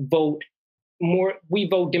vote more. We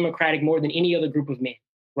vote Democratic more than any other group of men,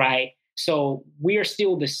 right? So we are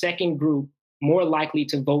still the second group more likely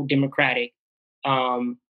to vote Democratic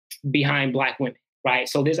behind Black women, right?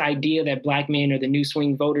 So this idea that Black men are the new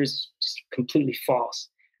swing voters is just completely false,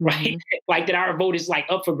 right? Like that our vote is like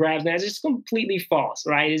up for grabs now. It's just completely false,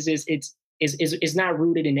 right? It's not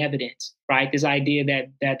rooted in evidence, right? This idea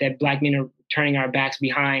that Black men are turning our backs to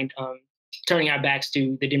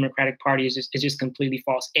the Democratic Party is just completely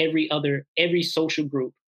false. Every social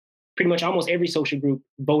group, pretty much almost every social group,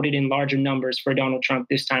 voted in larger numbers for Donald Trump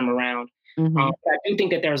this time around. I do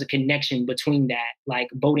think that there's a connection between that, like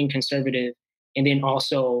voting conservative, and then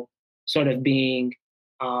also sort of being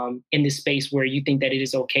in this space where you think that it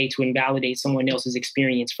is okay to invalidate someone else's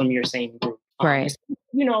experience from your same group. Right.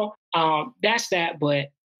 That's that, but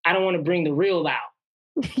I don't want to bring the real out.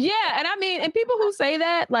 Yeah. And I mean, and people who say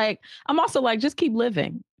that, like, I'm also like, just keep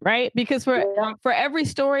living, right? Because for every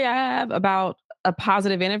story I have about a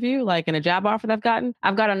positive interview, like in a job offer that I've gotten,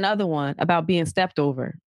 I've got another one about being stepped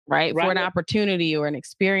over, right? For an opportunity or an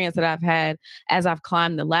experience that I've had as I've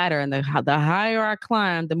climbed the ladder. And the higher I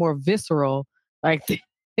climb, the more visceral, like,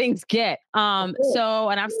 things get. So,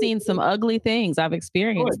 and I've seen some ugly things. I've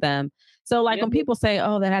experienced them. So like when people say,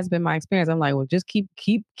 oh, that has been my experience, I'm like, well, just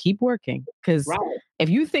keep working. Because if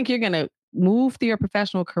you think you're going to move through your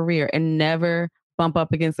professional career and never bump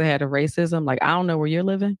up against the head of racism, like, I don't know where you're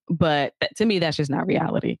living, but to me, that's just not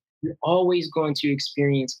reality. You're always going to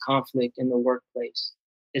experience conflict in the workplace,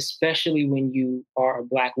 especially when you are a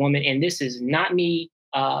Black woman. And this is not me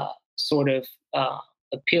sort of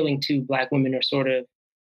appealing to Black women or sort of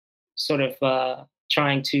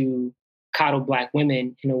trying to coddle Black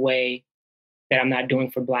women in a way that I'm not doing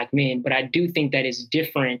for Black men. But I do think that it's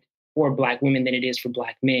different for Black women than it is for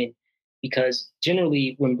Black men, because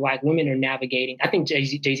generally when Black women are navigating, I think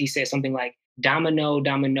Jay-Z said something like, domino,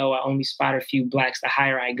 I only spot a few Blacks the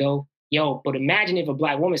higher I go. But imagine if a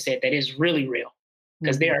Black woman said that. Is really real,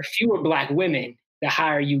 because there are fewer Black women the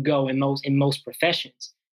higher you go in most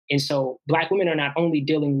professions. And so Black women are not only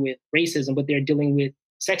dealing with racism, but they're dealing with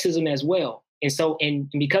sexism as well. And so, and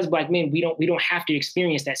because Black men, we don't have to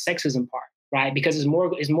experience that sexism part, right? Because it's more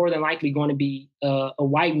than likely going to be a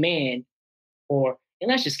white man, and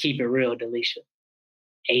let's just keep it real, Delisha,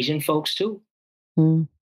 Asian folks too,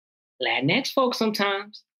 Latinx folks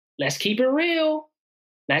sometimes. Let's keep it real.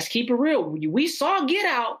 We saw Get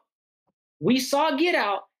Out.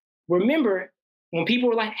 Remember when people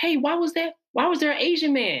were like, "Hey, why was there an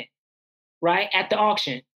Asian man, right, at the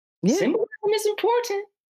auction?" Yeah. Symbolism is important.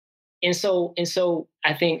 And so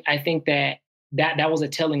I think that was a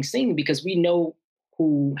telling scene, because we know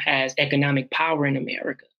who has economic power in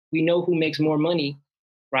America. We know who makes more money,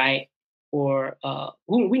 right? Or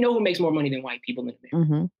we know who makes more money than white people in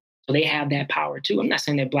America. So they have that power too. I'm not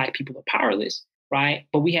saying that Black people are powerless, right?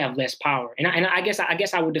 But we have less power. And I guess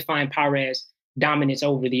I would define power as dominance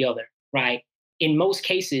over the other, right? In most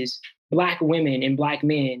cases, Black women and Black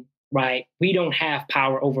men, right, we don't have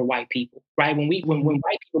power over white people, right? When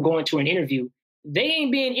white people go into an interview, they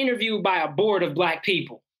ain't being interviewed by a board of Black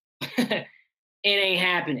people. It ain't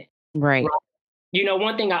happening. Right.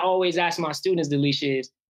 One thing I always ask my students, Delisha,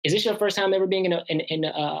 is this your first time ever being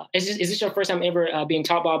is this your first time ever being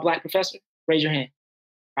taught by a Black professor? Raise your hand.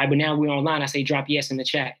 All right, but now we're online. I say drop yes in the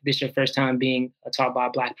chat. This your first time being taught by a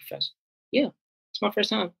Black professor? Yeah, it's my first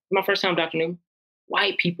time. My first time, Dr. Newman.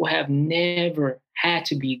 White people have never had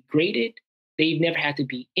to be graded. They've never had to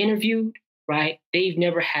be interviewed, right? They've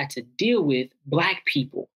never had to deal with Black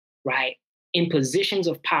people, right, in positions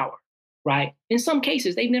of power, right? In some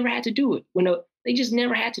cases, they've never had to do it. They just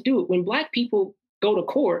never had to do it. When Black people go to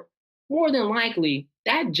court, more than likely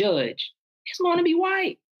that judge is going to be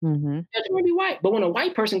white. The judge is going to be white. But when a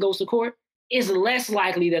white person goes to court, it's less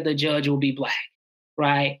likely that the judge will be Black,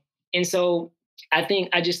 right? And so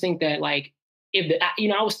I just think that, like,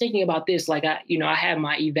 I was thinking about this, like, I had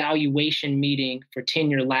my evaluation meeting for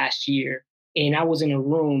tenure last year, and I was in a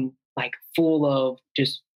room like full of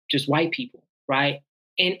just white people, right?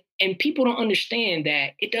 And people don't understand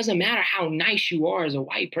that it doesn't matter how nice you are as a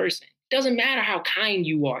white person. It doesn't matter how kind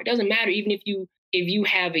you are. It doesn't matter even if you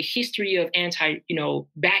have a history of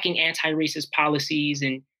backing anti-racist policies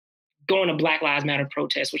and going to Black Lives Matter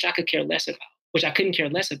protests, which I could care less about, which I couldn't care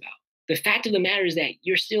less about. The fact of the matter is that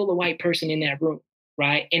you're still a white person in that room,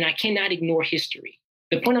 right? And I cannot ignore history.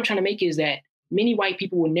 The point I'm trying to make is that many white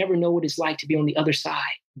people will never know what it's like to be on the other side.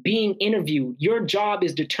 Being interviewed, your job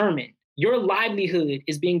is determined. Your livelihood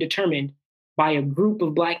is being determined by a group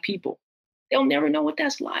of Black people. They'll never know what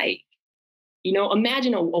that's like.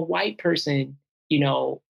 Imagine a white person,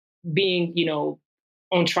 being,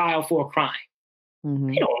 on trial for a crime.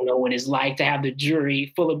 Mm-hmm. They don't know what it's like to have the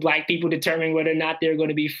jury full of Black people determining whether or not they're going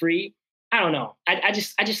to be free. I don't know. I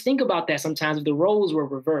just think about that sometimes if the roles were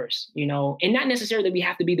reversed, and not necessarily that we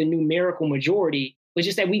have to be the numerical majority, but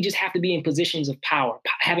just that we just have to be in positions of power,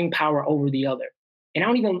 having power over the other. And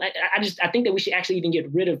I think that we should actually even get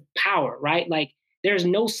rid of power, right? Like there's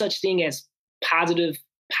no such thing as positive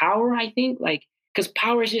power, I think, like, because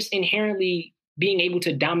power is just inherently being able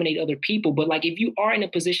to dominate other people. But like, if you are in a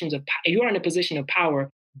position of power,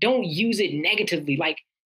 don't use it negatively. Like,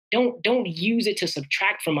 don't use it to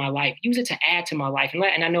subtract from my life. Use it to add to my life. And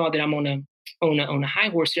I know that I'm on a high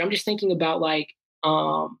horse here. I'm just thinking about like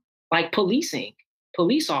policing,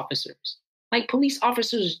 police officers. Like police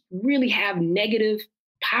officers really have negative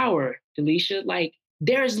power, Delisha. Like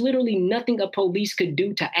there's literally nothing a police could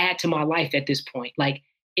do to add to my life at this point. Like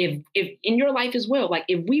if in your life as well, like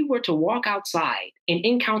if we were to walk outside and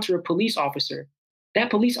encounter a police officer, that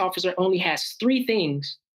police officer only has 3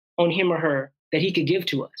 things on him or her that he could give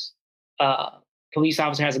to us. Police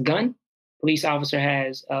officer has a gun, police officer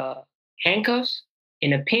has handcuffs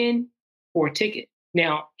and a pen or a ticket.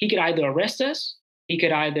 Now, he could either arrest us, he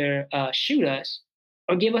could either shoot us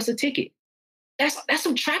or give us a ticket. That's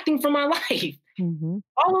subtracting from my life. Mm-hmm.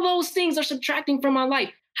 All of those things are subtracting from my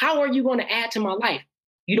life. How are you going to add to my life?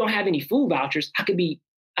 You don't have any food vouchers. I could be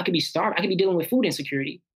starved. I could be dealing with food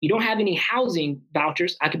insecurity. You don't have any housing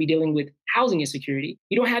vouchers. I could be dealing with housing insecurity.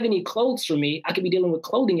 You don't have any clothes for me. I could be dealing with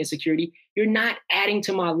clothing insecurity. You're not adding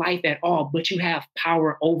to my life at all, but you have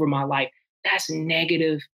power over my life. That's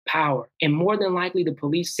negative power. And more than likely the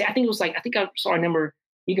police, I think I saw a number,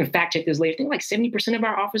 you can fact check this later. I think like 70% of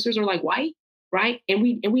our officers are like white, right? And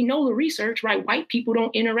we know the research, right? White people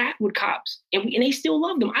don't interact with cops and they still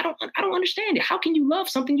love them. I don't understand it. How can you love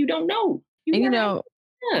something you don't know?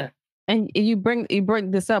 Yeah. And you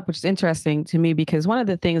bring this up, which is interesting to me because one of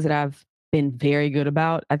the things that I've been very good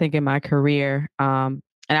about, I think in my career, and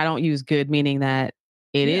I don't use good meaning that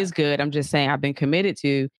it is good. I'm just saying I've been committed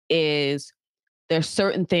to is there's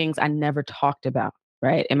certain things I never talked about,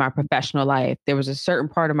 right? In my professional life, there was a certain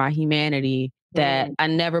part of my humanity that I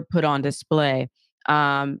never put on display.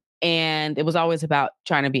 And it was always about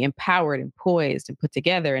trying to be empowered and poised and put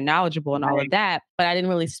together and knowledgeable and all of that. But I didn't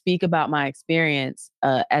really speak about my experience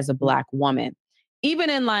as a Black woman, even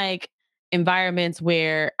in like environments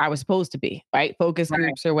where I was supposed to be, right? Focus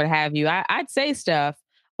groups or what have you. I'd say stuff,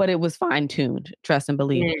 but it was fine tuned, trust and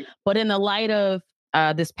believe. But in the light of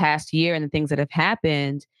this past year and the things that have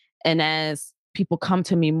happened, and as people come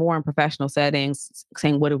to me more in professional settings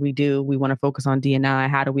saying, what do we do? We want to focus on D&I.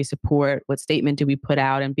 How do we support? What statement do we put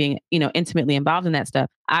out? And being, intimately involved in that stuff.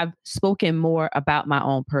 I've spoken more about my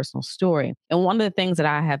own personal story. And one of the things that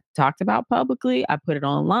I have talked about publicly, I put it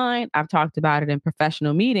online, I've talked about it in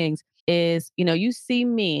professional meetings is, you see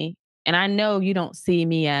me and I know you don't see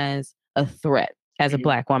me as a threat as a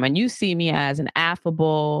Black woman. You see me as an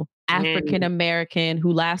affable African-American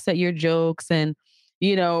who laughs at your jokes and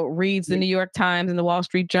reads the New York Times and the Wall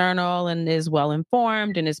Street Journal and is well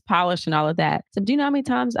informed and is polished and all of that. So do you know how many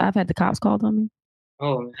times I've had the cops called on me?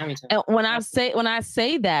 Oh, how many times? And when I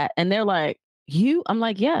say that and they're like, I'm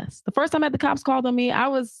like, yes. The first time I had the cops called on me, I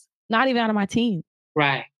was not even out of my teens.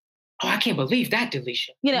 Right. Oh, I can't believe that, Delisha.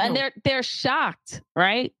 And they're shocked,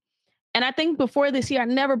 right? And I think before this year, I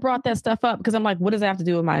never brought that stuff up because I'm like, what does that have to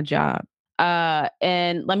do with my job?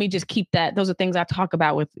 And let me just keep that. Those are things I talk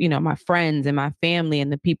about with, my friends and my family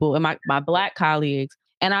and the people and my Black colleagues.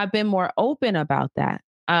 And I've been more open about that.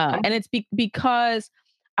 And it's because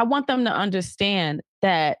I want them to understand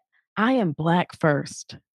that I am Black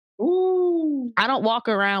first. Ooh. I don't walk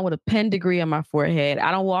around with a pen degree on my forehead. I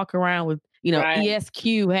don't walk around with,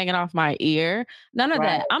 ESQ hanging off my ear. None of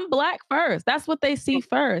that. I'm Black first. That's what they see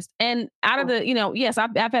first. And out of the, yes,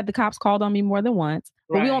 I've had the cops called on me more than once,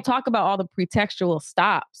 but we don't talk about all the pretextual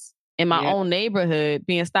stops in my own neighborhood,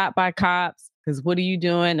 being stopped by cops, Because what are you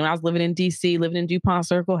doing? And I was living in DC, living in DuPont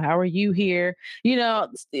Circle. How are you here?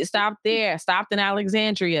 Stop there, stopped in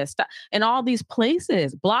Alexandria, stop in all these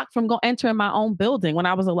places, blocked from entering my own building when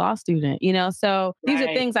I was a law student, So these are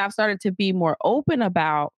Right, things I've started to be more open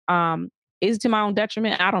about. Is to my own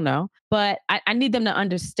detriment? I don't know. But I need them to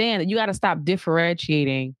understand that you got to stop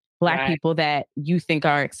differentiating Black right. people that you think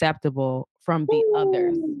are acceptable from the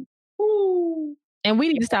others. Ooh, ooh. And we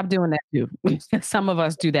need to stop doing that too. Some of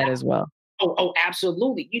us do that as well. Oh,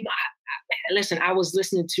 absolutely. Listen, I was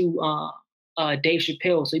listening to Dave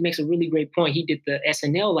Chappelle, so he makes a really great point. He did the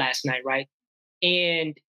SNL last night, right?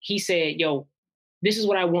 And he said, "Yo, this is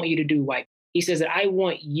what I want you to do, white." He says that I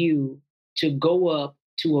want you to go up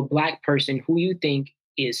to a Black person who you think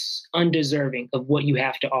is undeserving of what you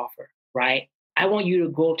have to offer, right? I want you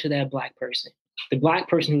to go up to that Black person, the Black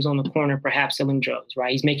person who's on the corner, perhaps selling drugs,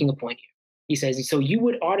 right? He's making a point here. He says, so you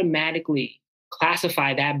would automatically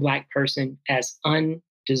classify that Black person as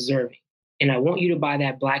undeserving. And I want you to buy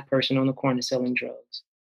that Black person on the corner selling drugs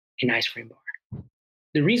an ice cream bar.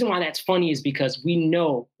 The reason why that's funny is because we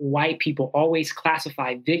know white people always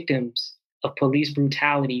classify victims of police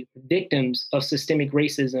brutality, victims of systemic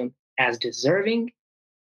racism as deserving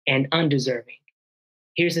and undeserving.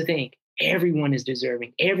 Here's the thing. Everyone is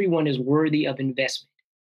deserving. Everyone is worthy of investment.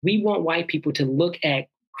 We want white people to look at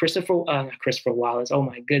Christopher Wallace. Oh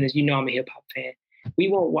my goodness, you know I'm a hip hop fan. We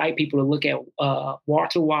want white people to look at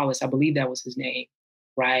Walter Wallace. I believe that was his name,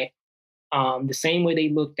 right? The same way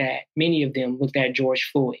many of them looked at George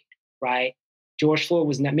Floyd, right? George Floyd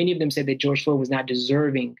was not. Many of them said that George Floyd was not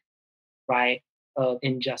deserving, right, of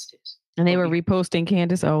injustice. And they were reposting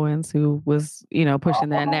Candace Owens, who was, pushing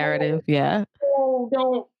that narrative. Yeah.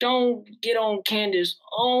 Oh, don't get on Candace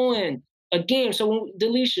Owens again. So,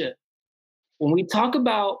 Delisha, when we talk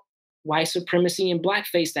about white supremacy and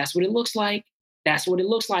blackface, that's what it looks like. That's what it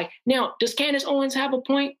looks like. Now, does Candace Owens have a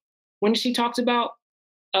point when she talks about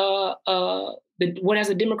what has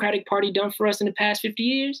the Democratic Party done for us in the past 50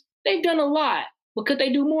 years? They've done a lot, but could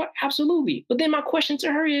they do more? Absolutely. But then my question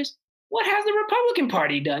to her is, what has the Republican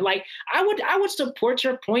Party done? Like, I would support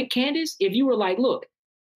your point, Candace, if you were like, look,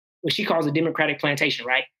 what she calls a Democratic plantation,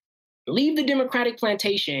 right? Leave the Democratic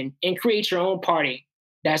plantation and create your own party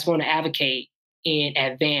that's going to advocate and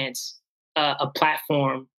advance a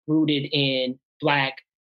platform rooted in Black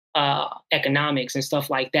economics and stuff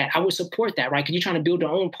like that. I would support that, right? Because you're trying to build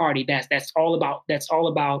your own party that's all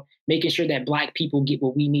about making sure that Black people get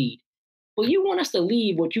what we need. But you want us to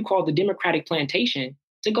leave what you call the Democratic plantation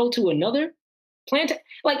to go to another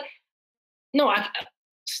like, no,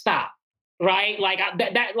 stop. Right? Like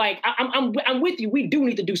I'm with you. We do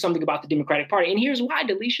need to do something about the Democratic Party. And here's why,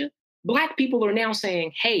 Delisha. Black people are now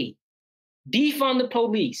saying, hey, defund the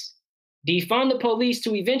police. Defund the police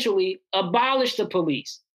to eventually abolish the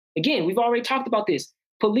police. Again, we've already talked about this.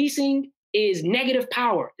 Policing is negative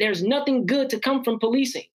power. There's nothing good to come from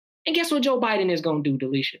policing. And guess what Joe Biden is going to do,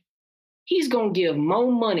 Delisha? He's going to give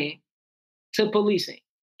more money to policing.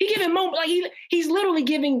 He's giving more, he's literally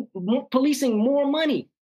giving policing more money.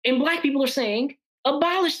 And Black people are saying,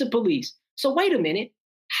 abolish the police. So wait a minute.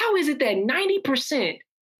 How is it that 90%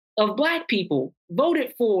 of Black people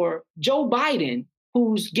voted for Joe Biden,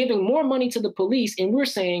 who's giving more money to the police, and we're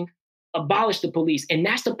saying, abolish the police? And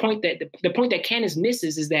that's the point that Candace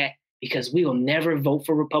misses, is that because we will never vote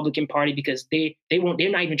for Republican Party because they're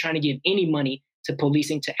not even trying to give any money to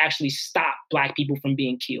policing to actually stop Black people from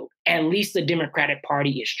being killed. At least the Democratic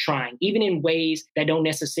Party is trying, even in ways that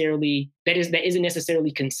isn't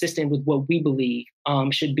necessarily consistent with what we believe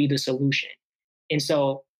should be the solution. And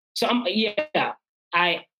so I'm not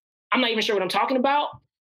even sure what I'm talking about,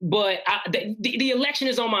 but the election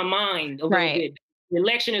is on my mind a little bit. The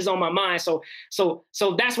election is on my mind, so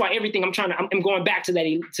that's why everything I'm going back to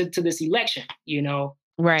that to this election,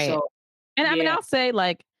 Right. So, and I mean, I'll say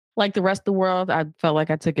like the rest of the world, I felt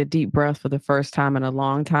like I took a deep breath for the first time in a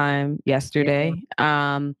long time yesterday.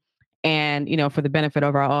 Yeah. And, for the benefit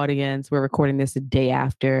of our audience, we're recording this a day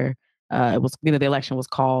after it was, the election was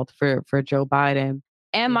called for Joe Biden.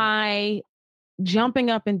 Am I jumping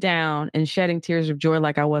up and down and shedding tears of joy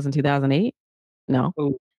like I was in 2008? No.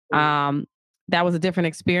 Ooh. That was a different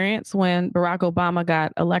experience when Barack Obama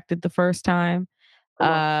got elected the first time.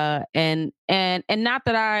 And not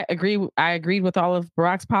that I agreed with all of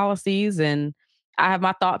Barack's policies, and I have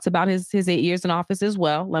my thoughts about his 8 years in office as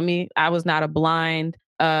well. I was not a blind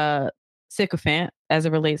sycophant as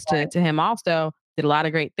it relates to him. Also did a lot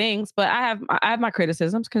of great things, but I have my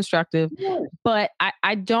criticisms, constructive, but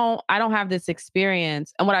I don't have this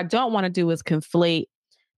experience. And what I don't want to do is conflate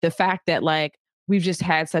the fact that we've just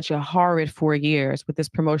had such a horrid 4 years with this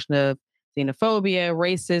promotion of xenophobia,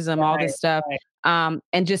 racism, all Right, this stuff. right.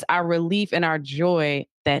 And just our relief and our joy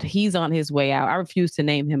that he's on his way out. I refuse to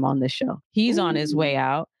name him on this show. He's on his Ooh, way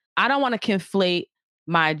out. I don't want to conflate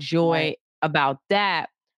my right. joy about that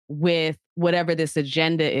with whatever this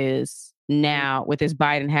agenda is Mhm. now with this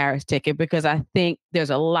Biden Harris ticket, because I think there's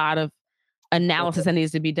a lot of analysis Okay. that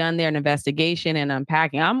needs to be done there, an investigation and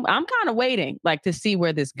unpacking. I'm kind of waiting like to see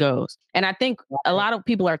where this goes. And I think a Right. lot of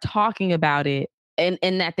people are talking about it and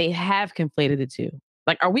that they have conflated the two.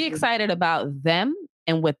 Like, are we Mhm. excited about them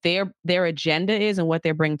and what their agenda is and what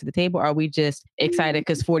they're bringing to the table? Or are we just excited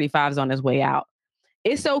because 45 is on his way out?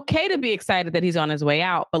 It's okay to be excited that he's on his way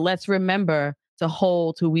out, but let's remember to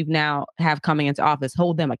hold who we've now have coming into office,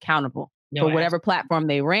 hold them accountable No, for whatever platform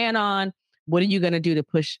they ran on. What are you going to do to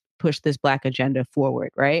push this Black agenda forward,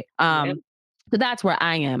 right? yeah, So that's where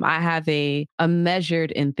I am. I have a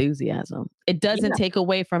measured enthusiasm. It doesn't yeah, take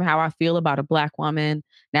away from how I feel about a Black woman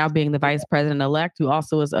now being the vice president elect, who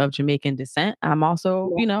also is of Jamaican descent. I'm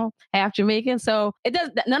also, yeah. half Jamaican. So it does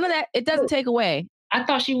none of that. It doesn't Look, take away. I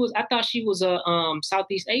thought she was a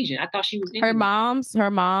Southeast Asian. I thought she was Her Indian. mom's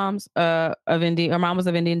of Indian. Her mom was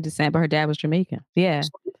of Indian descent, but her dad was Jamaican. Yeah.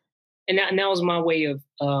 And that was my way of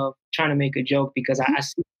trying to make a joke because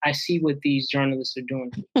I see what these journalists are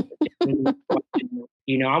doing.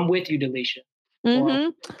 I'm with you, Delisha. Well,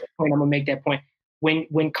 Mm-hmm. I'm gonna make that point.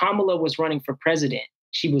 When Kamala was running for president,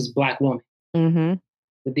 she was a Black woman. Mm-hmm.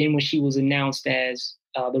 But then when she was announced as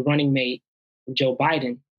the running mate of Joe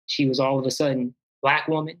Biden, she was all of a sudden Black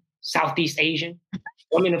woman, Southeast Asian,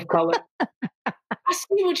 woman of color. I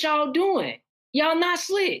see what y'all doing. Y'all not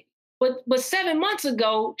slick. But 7 months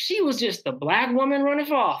ago, she was just a Black woman running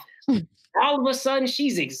for office. All of a sudden,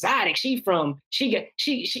 she's exotic. You know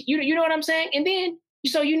what I'm saying? And then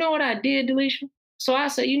so you know what I did, Delisha? So I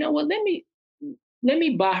said, you know what? Let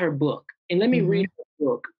me buy her book and let me Mm-hmm. read her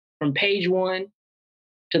book from page one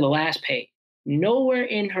to the last page. Nowhere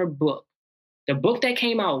in her book, the book that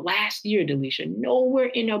came out last year, Delisha, nowhere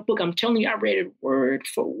in her book, I'm telling you, I read it word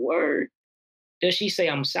for word, does she say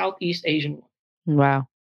I'm Southeast Asian woman. Wow.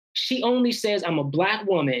 She only says I'm a Black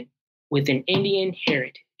woman with an Indian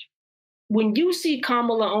heritage. When you see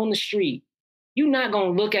Kamala on the street, you're not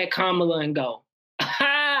going to look at Kamala and go,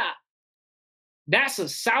 ha, that's a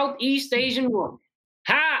Southeast Asian woman.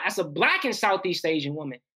 Ha, that's a Black and Southeast Asian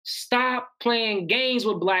woman. Stop playing games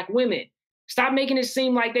with Black women. Stop making it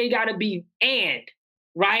seem like they got to be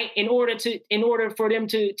right in order for them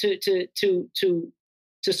to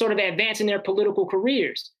sort of advance in their political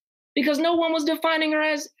careers. Because no one was defining her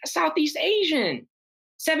as Southeast Asian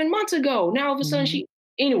 7 months ago. Now all of a sudden Mm-hmm.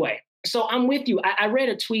 anyway. So I'm with you. I read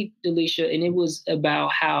a tweet, Delisha, and it was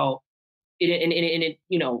about how it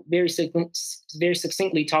very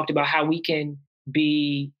succinctly talked about how we can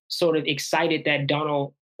be sort of excited that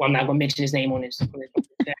Donald. Well, I'm not going to mention his name on this.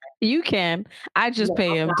 You can. I just No,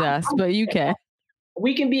 pay him dust, but you can.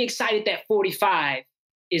 we can be excited that 45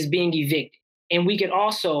 is being evicted, and we can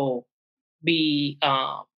also be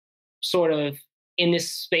sort of in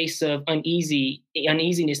this space of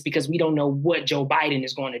uneasiness because we don't know what Joe Biden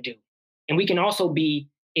is going to do. And we can also be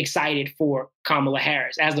excited for Kamala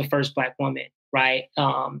Harris as the first Black woman, right,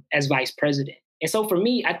 as vice president. And so for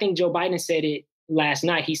me, I think Joe Biden said it last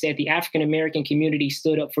night. He said the African American community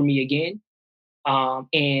stood up for me again.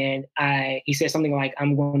 And he said something like,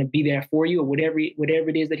 I'm going to be there for you, or whatever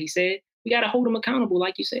it is that he said. We got to hold him accountable,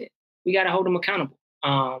 like you said. We got to hold him accountable.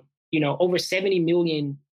 Over 70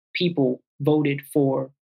 million people voted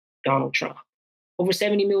for Donald Trump. Over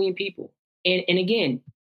 70 million people. And again,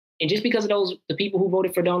 and just because of the people who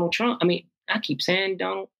voted for Donald Trump, I mean, I keep saying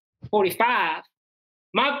Donald 45.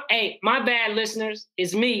 My bad, listeners.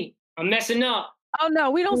 It's me. I'm messing up. Oh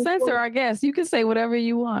no, we don't censor our guests. You can say whatever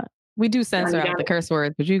you want. We do censor out the curse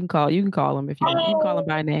words, but you can call them if you want. You can call them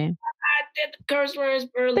by name. I did the curse words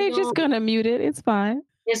early They're on. just gonna mute it. It's fine.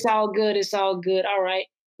 It's all good. It's all good. All right.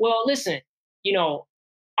 Well, listen,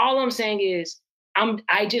 all I'm saying is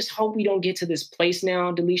I just hope we don't get to this place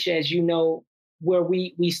now, Delisha, as you know, where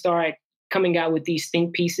we start coming out with these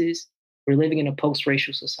think pieces. We're living in a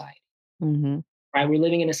post-racial society. Mm-hmm. Right? We're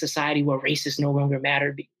living in a society where race no longer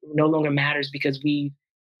matters because we've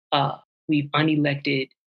unelected,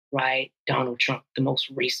 right, Donald Trump, the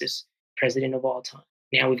most racist president of all time.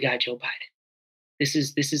 Now we've got Joe Biden. This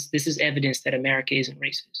is evidence that America isn't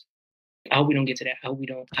racist. I hope we don't get to that. I hope we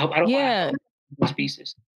don't. I don't. Yeah. Those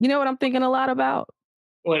pieces. You know what I'm thinking a lot about?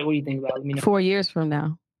 What do you think about? Let me know. 4 years from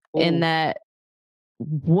now. Ooh. In that,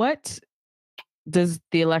 what does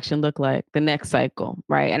the election look like the next cycle,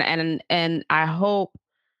 right? And I hope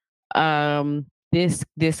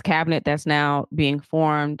this cabinet that's now being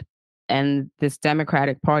formed and this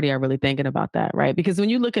Democratic Party are really thinking about that, right? Because when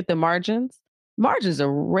you look at the margins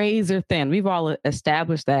are razor thin. We've all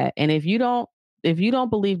established that. And if you don't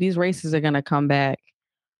believe these races are going to come back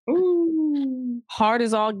hard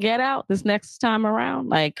as all get out this next time around,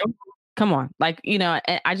 like, come on. Like,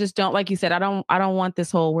 I just don't, like you said, I don't want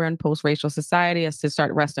this whole we're in post-racial society us to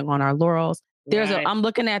start resting on our laurels. I'm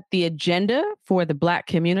looking at the agenda for the Black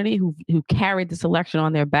community who carried this election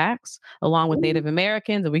on their backs, along with Native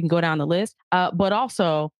Americans, and we can go down the list. But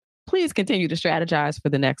also, please continue to strategize for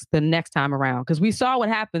the next time around, because we saw what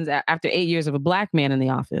happens after 8 years of a Black man in the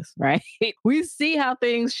office, right? We see how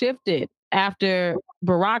things shifted after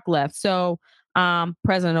Barack left. So,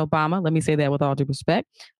 President Obama, let me say that with all due respect.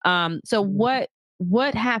 So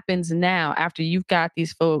what happens now after you've got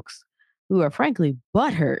these folks who are frankly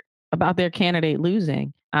butthurt about their candidate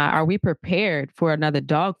losing? Are we prepared for another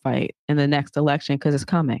dogfight in the next election? Because it's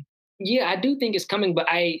coming. Yeah, I do think it's coming, but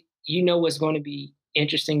what's going to be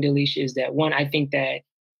interesting, Delisha, is that one, I think that,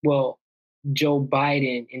 Joe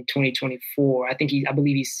Biden in 2024, I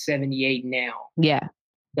believe he's 78 now. Yeah.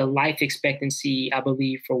 The life expectancy, I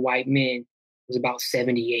believe, for white men is about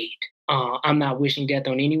 78. I'm not wishing death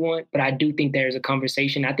on anyone, but I do think there's a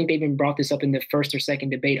conversation. I think they even brought this up in the first or second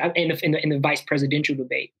debate, in the vice presidential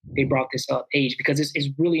debate. They brought this up, age, because it's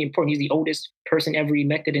really important. He's the oldest person ever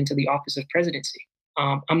elected into the office of presidency.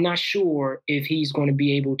 I'm not sure if he's going to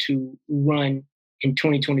be able to run in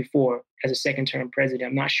 2024 as a second-term president.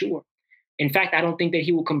 I'm not sure. In fact, I don't think that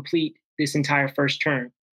he will complete this entire first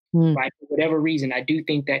term. Right? For whatever reason, I do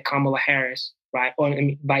think that Kamala Harris, right, or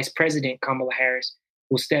Vice President Kamala Harris,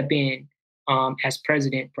 will step in as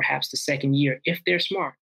president perhaps the second year if they're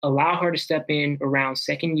smart. Allow her to step in around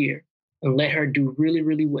second year and let her do really,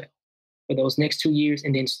 really well for those next 2 years,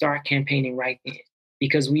 and then start campaigning right then.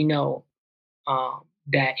 Because we know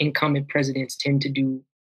that incumbent presidents tend to do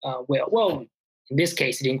well. Well, in this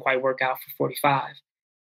case, it didn't quite work out for 45.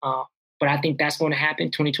 But I think that's going to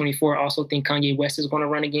happen. 2024, I also think Kanye West is going to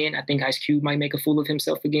run again. I think Ice Cube might make a fool of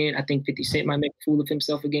himself again. I think 50 Cent might make a fool of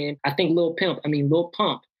himself again. I think Lil Pump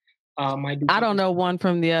might do. I don't know one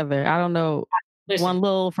from the other. I don't know one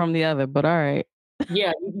Lil from the other, but all right.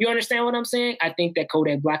 Yeah, you understand what I'm saying? I think that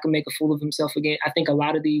Kodak Black will make a fool of himself again. I think I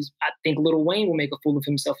think Lil Wayne will make a fool of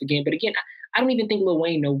himself again. But again, I don't even think Lil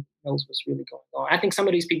Wayne knows what's really going on. I think some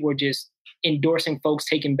of these people are just endorsing folks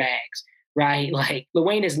taking bags, right? Like Lil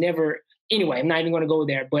Wayne has never... Anyway, I'm not even going to go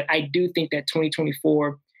there, but I do think that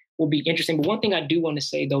 2024 will be interesting. But one thing I do want to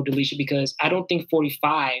say, though, Delisha, because I don't think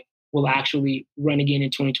 45 will actually run again in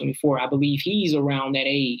 2024. I believe he's around that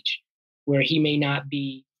age where he may not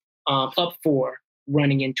be up for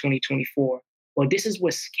running in 2024. Well, this is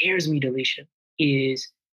what scares me, Delisha, is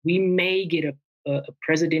we may get a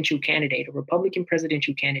presidential candidate, a Republican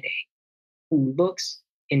presidential candidate, who looks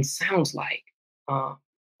and sounds like,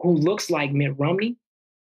 who looks like Mitt Romney,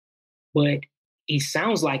 but he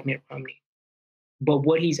sounds like Mitt Romney. But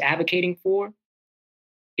what he's advocating for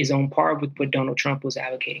is on par with what Donald Trump was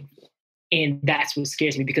advocating for. And that's what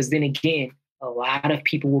scares me, because then again, a lot of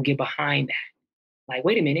people will get behind that. Like,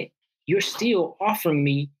 wait a minute, you're still offering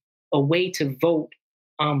me a way to vote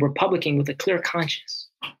Republican with a clear conscience,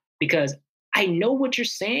 because I know what you're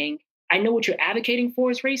saying. I know what you're advocating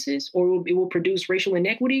for is racist, or it will produce racial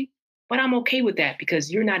inequity. But I'm okay with that,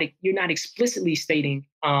 because you're not explicitly stating,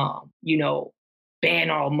 ban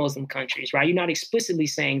all Muslim countries, right? You're not explicitly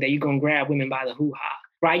saying that you're going to grab women by the hoo-ha,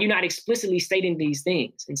 right? You're not explicitly stating these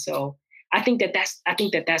things. And so I think that that's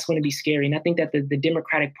going to be scary. And I think that the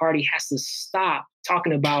Democratic Party has to stop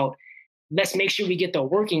talking about, let's make sure we get the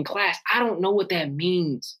working class. I don't know what that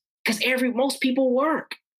means, because most people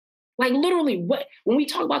work. Like literally, when we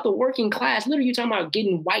talk about the working class, literally you're talking about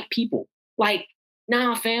getting white people. Like,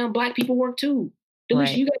 nah, fam, Black people work too. Delisha,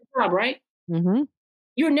 right. You got a job, right? Mm-hmm.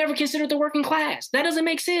 You're never considered the working class. That doesn't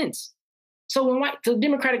make sense. So when the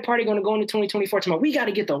Democratic Party going to go into 2024 tomorrow, we got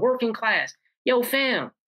to get the working class. Yo,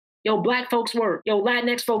 fam, yo, Black folks work. Yo,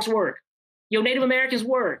 Latinx folks work. Yo, Native Americans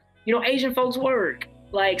work. Asian folks work.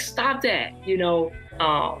 Like, stop that.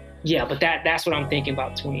 Yeah, but that's what I'm thinking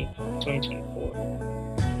about 2024.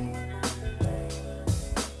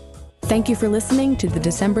 Thank you for listening to the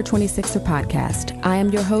December 26er podcast. I am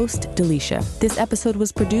your host, Delisha. This episode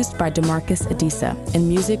was produced by DeMarcus Adisa, and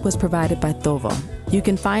music was provided by Thovo. You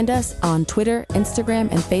can find us on Twitter,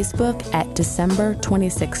 Instagram, and Facebook at December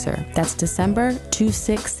 26er. That's December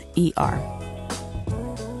 26ER.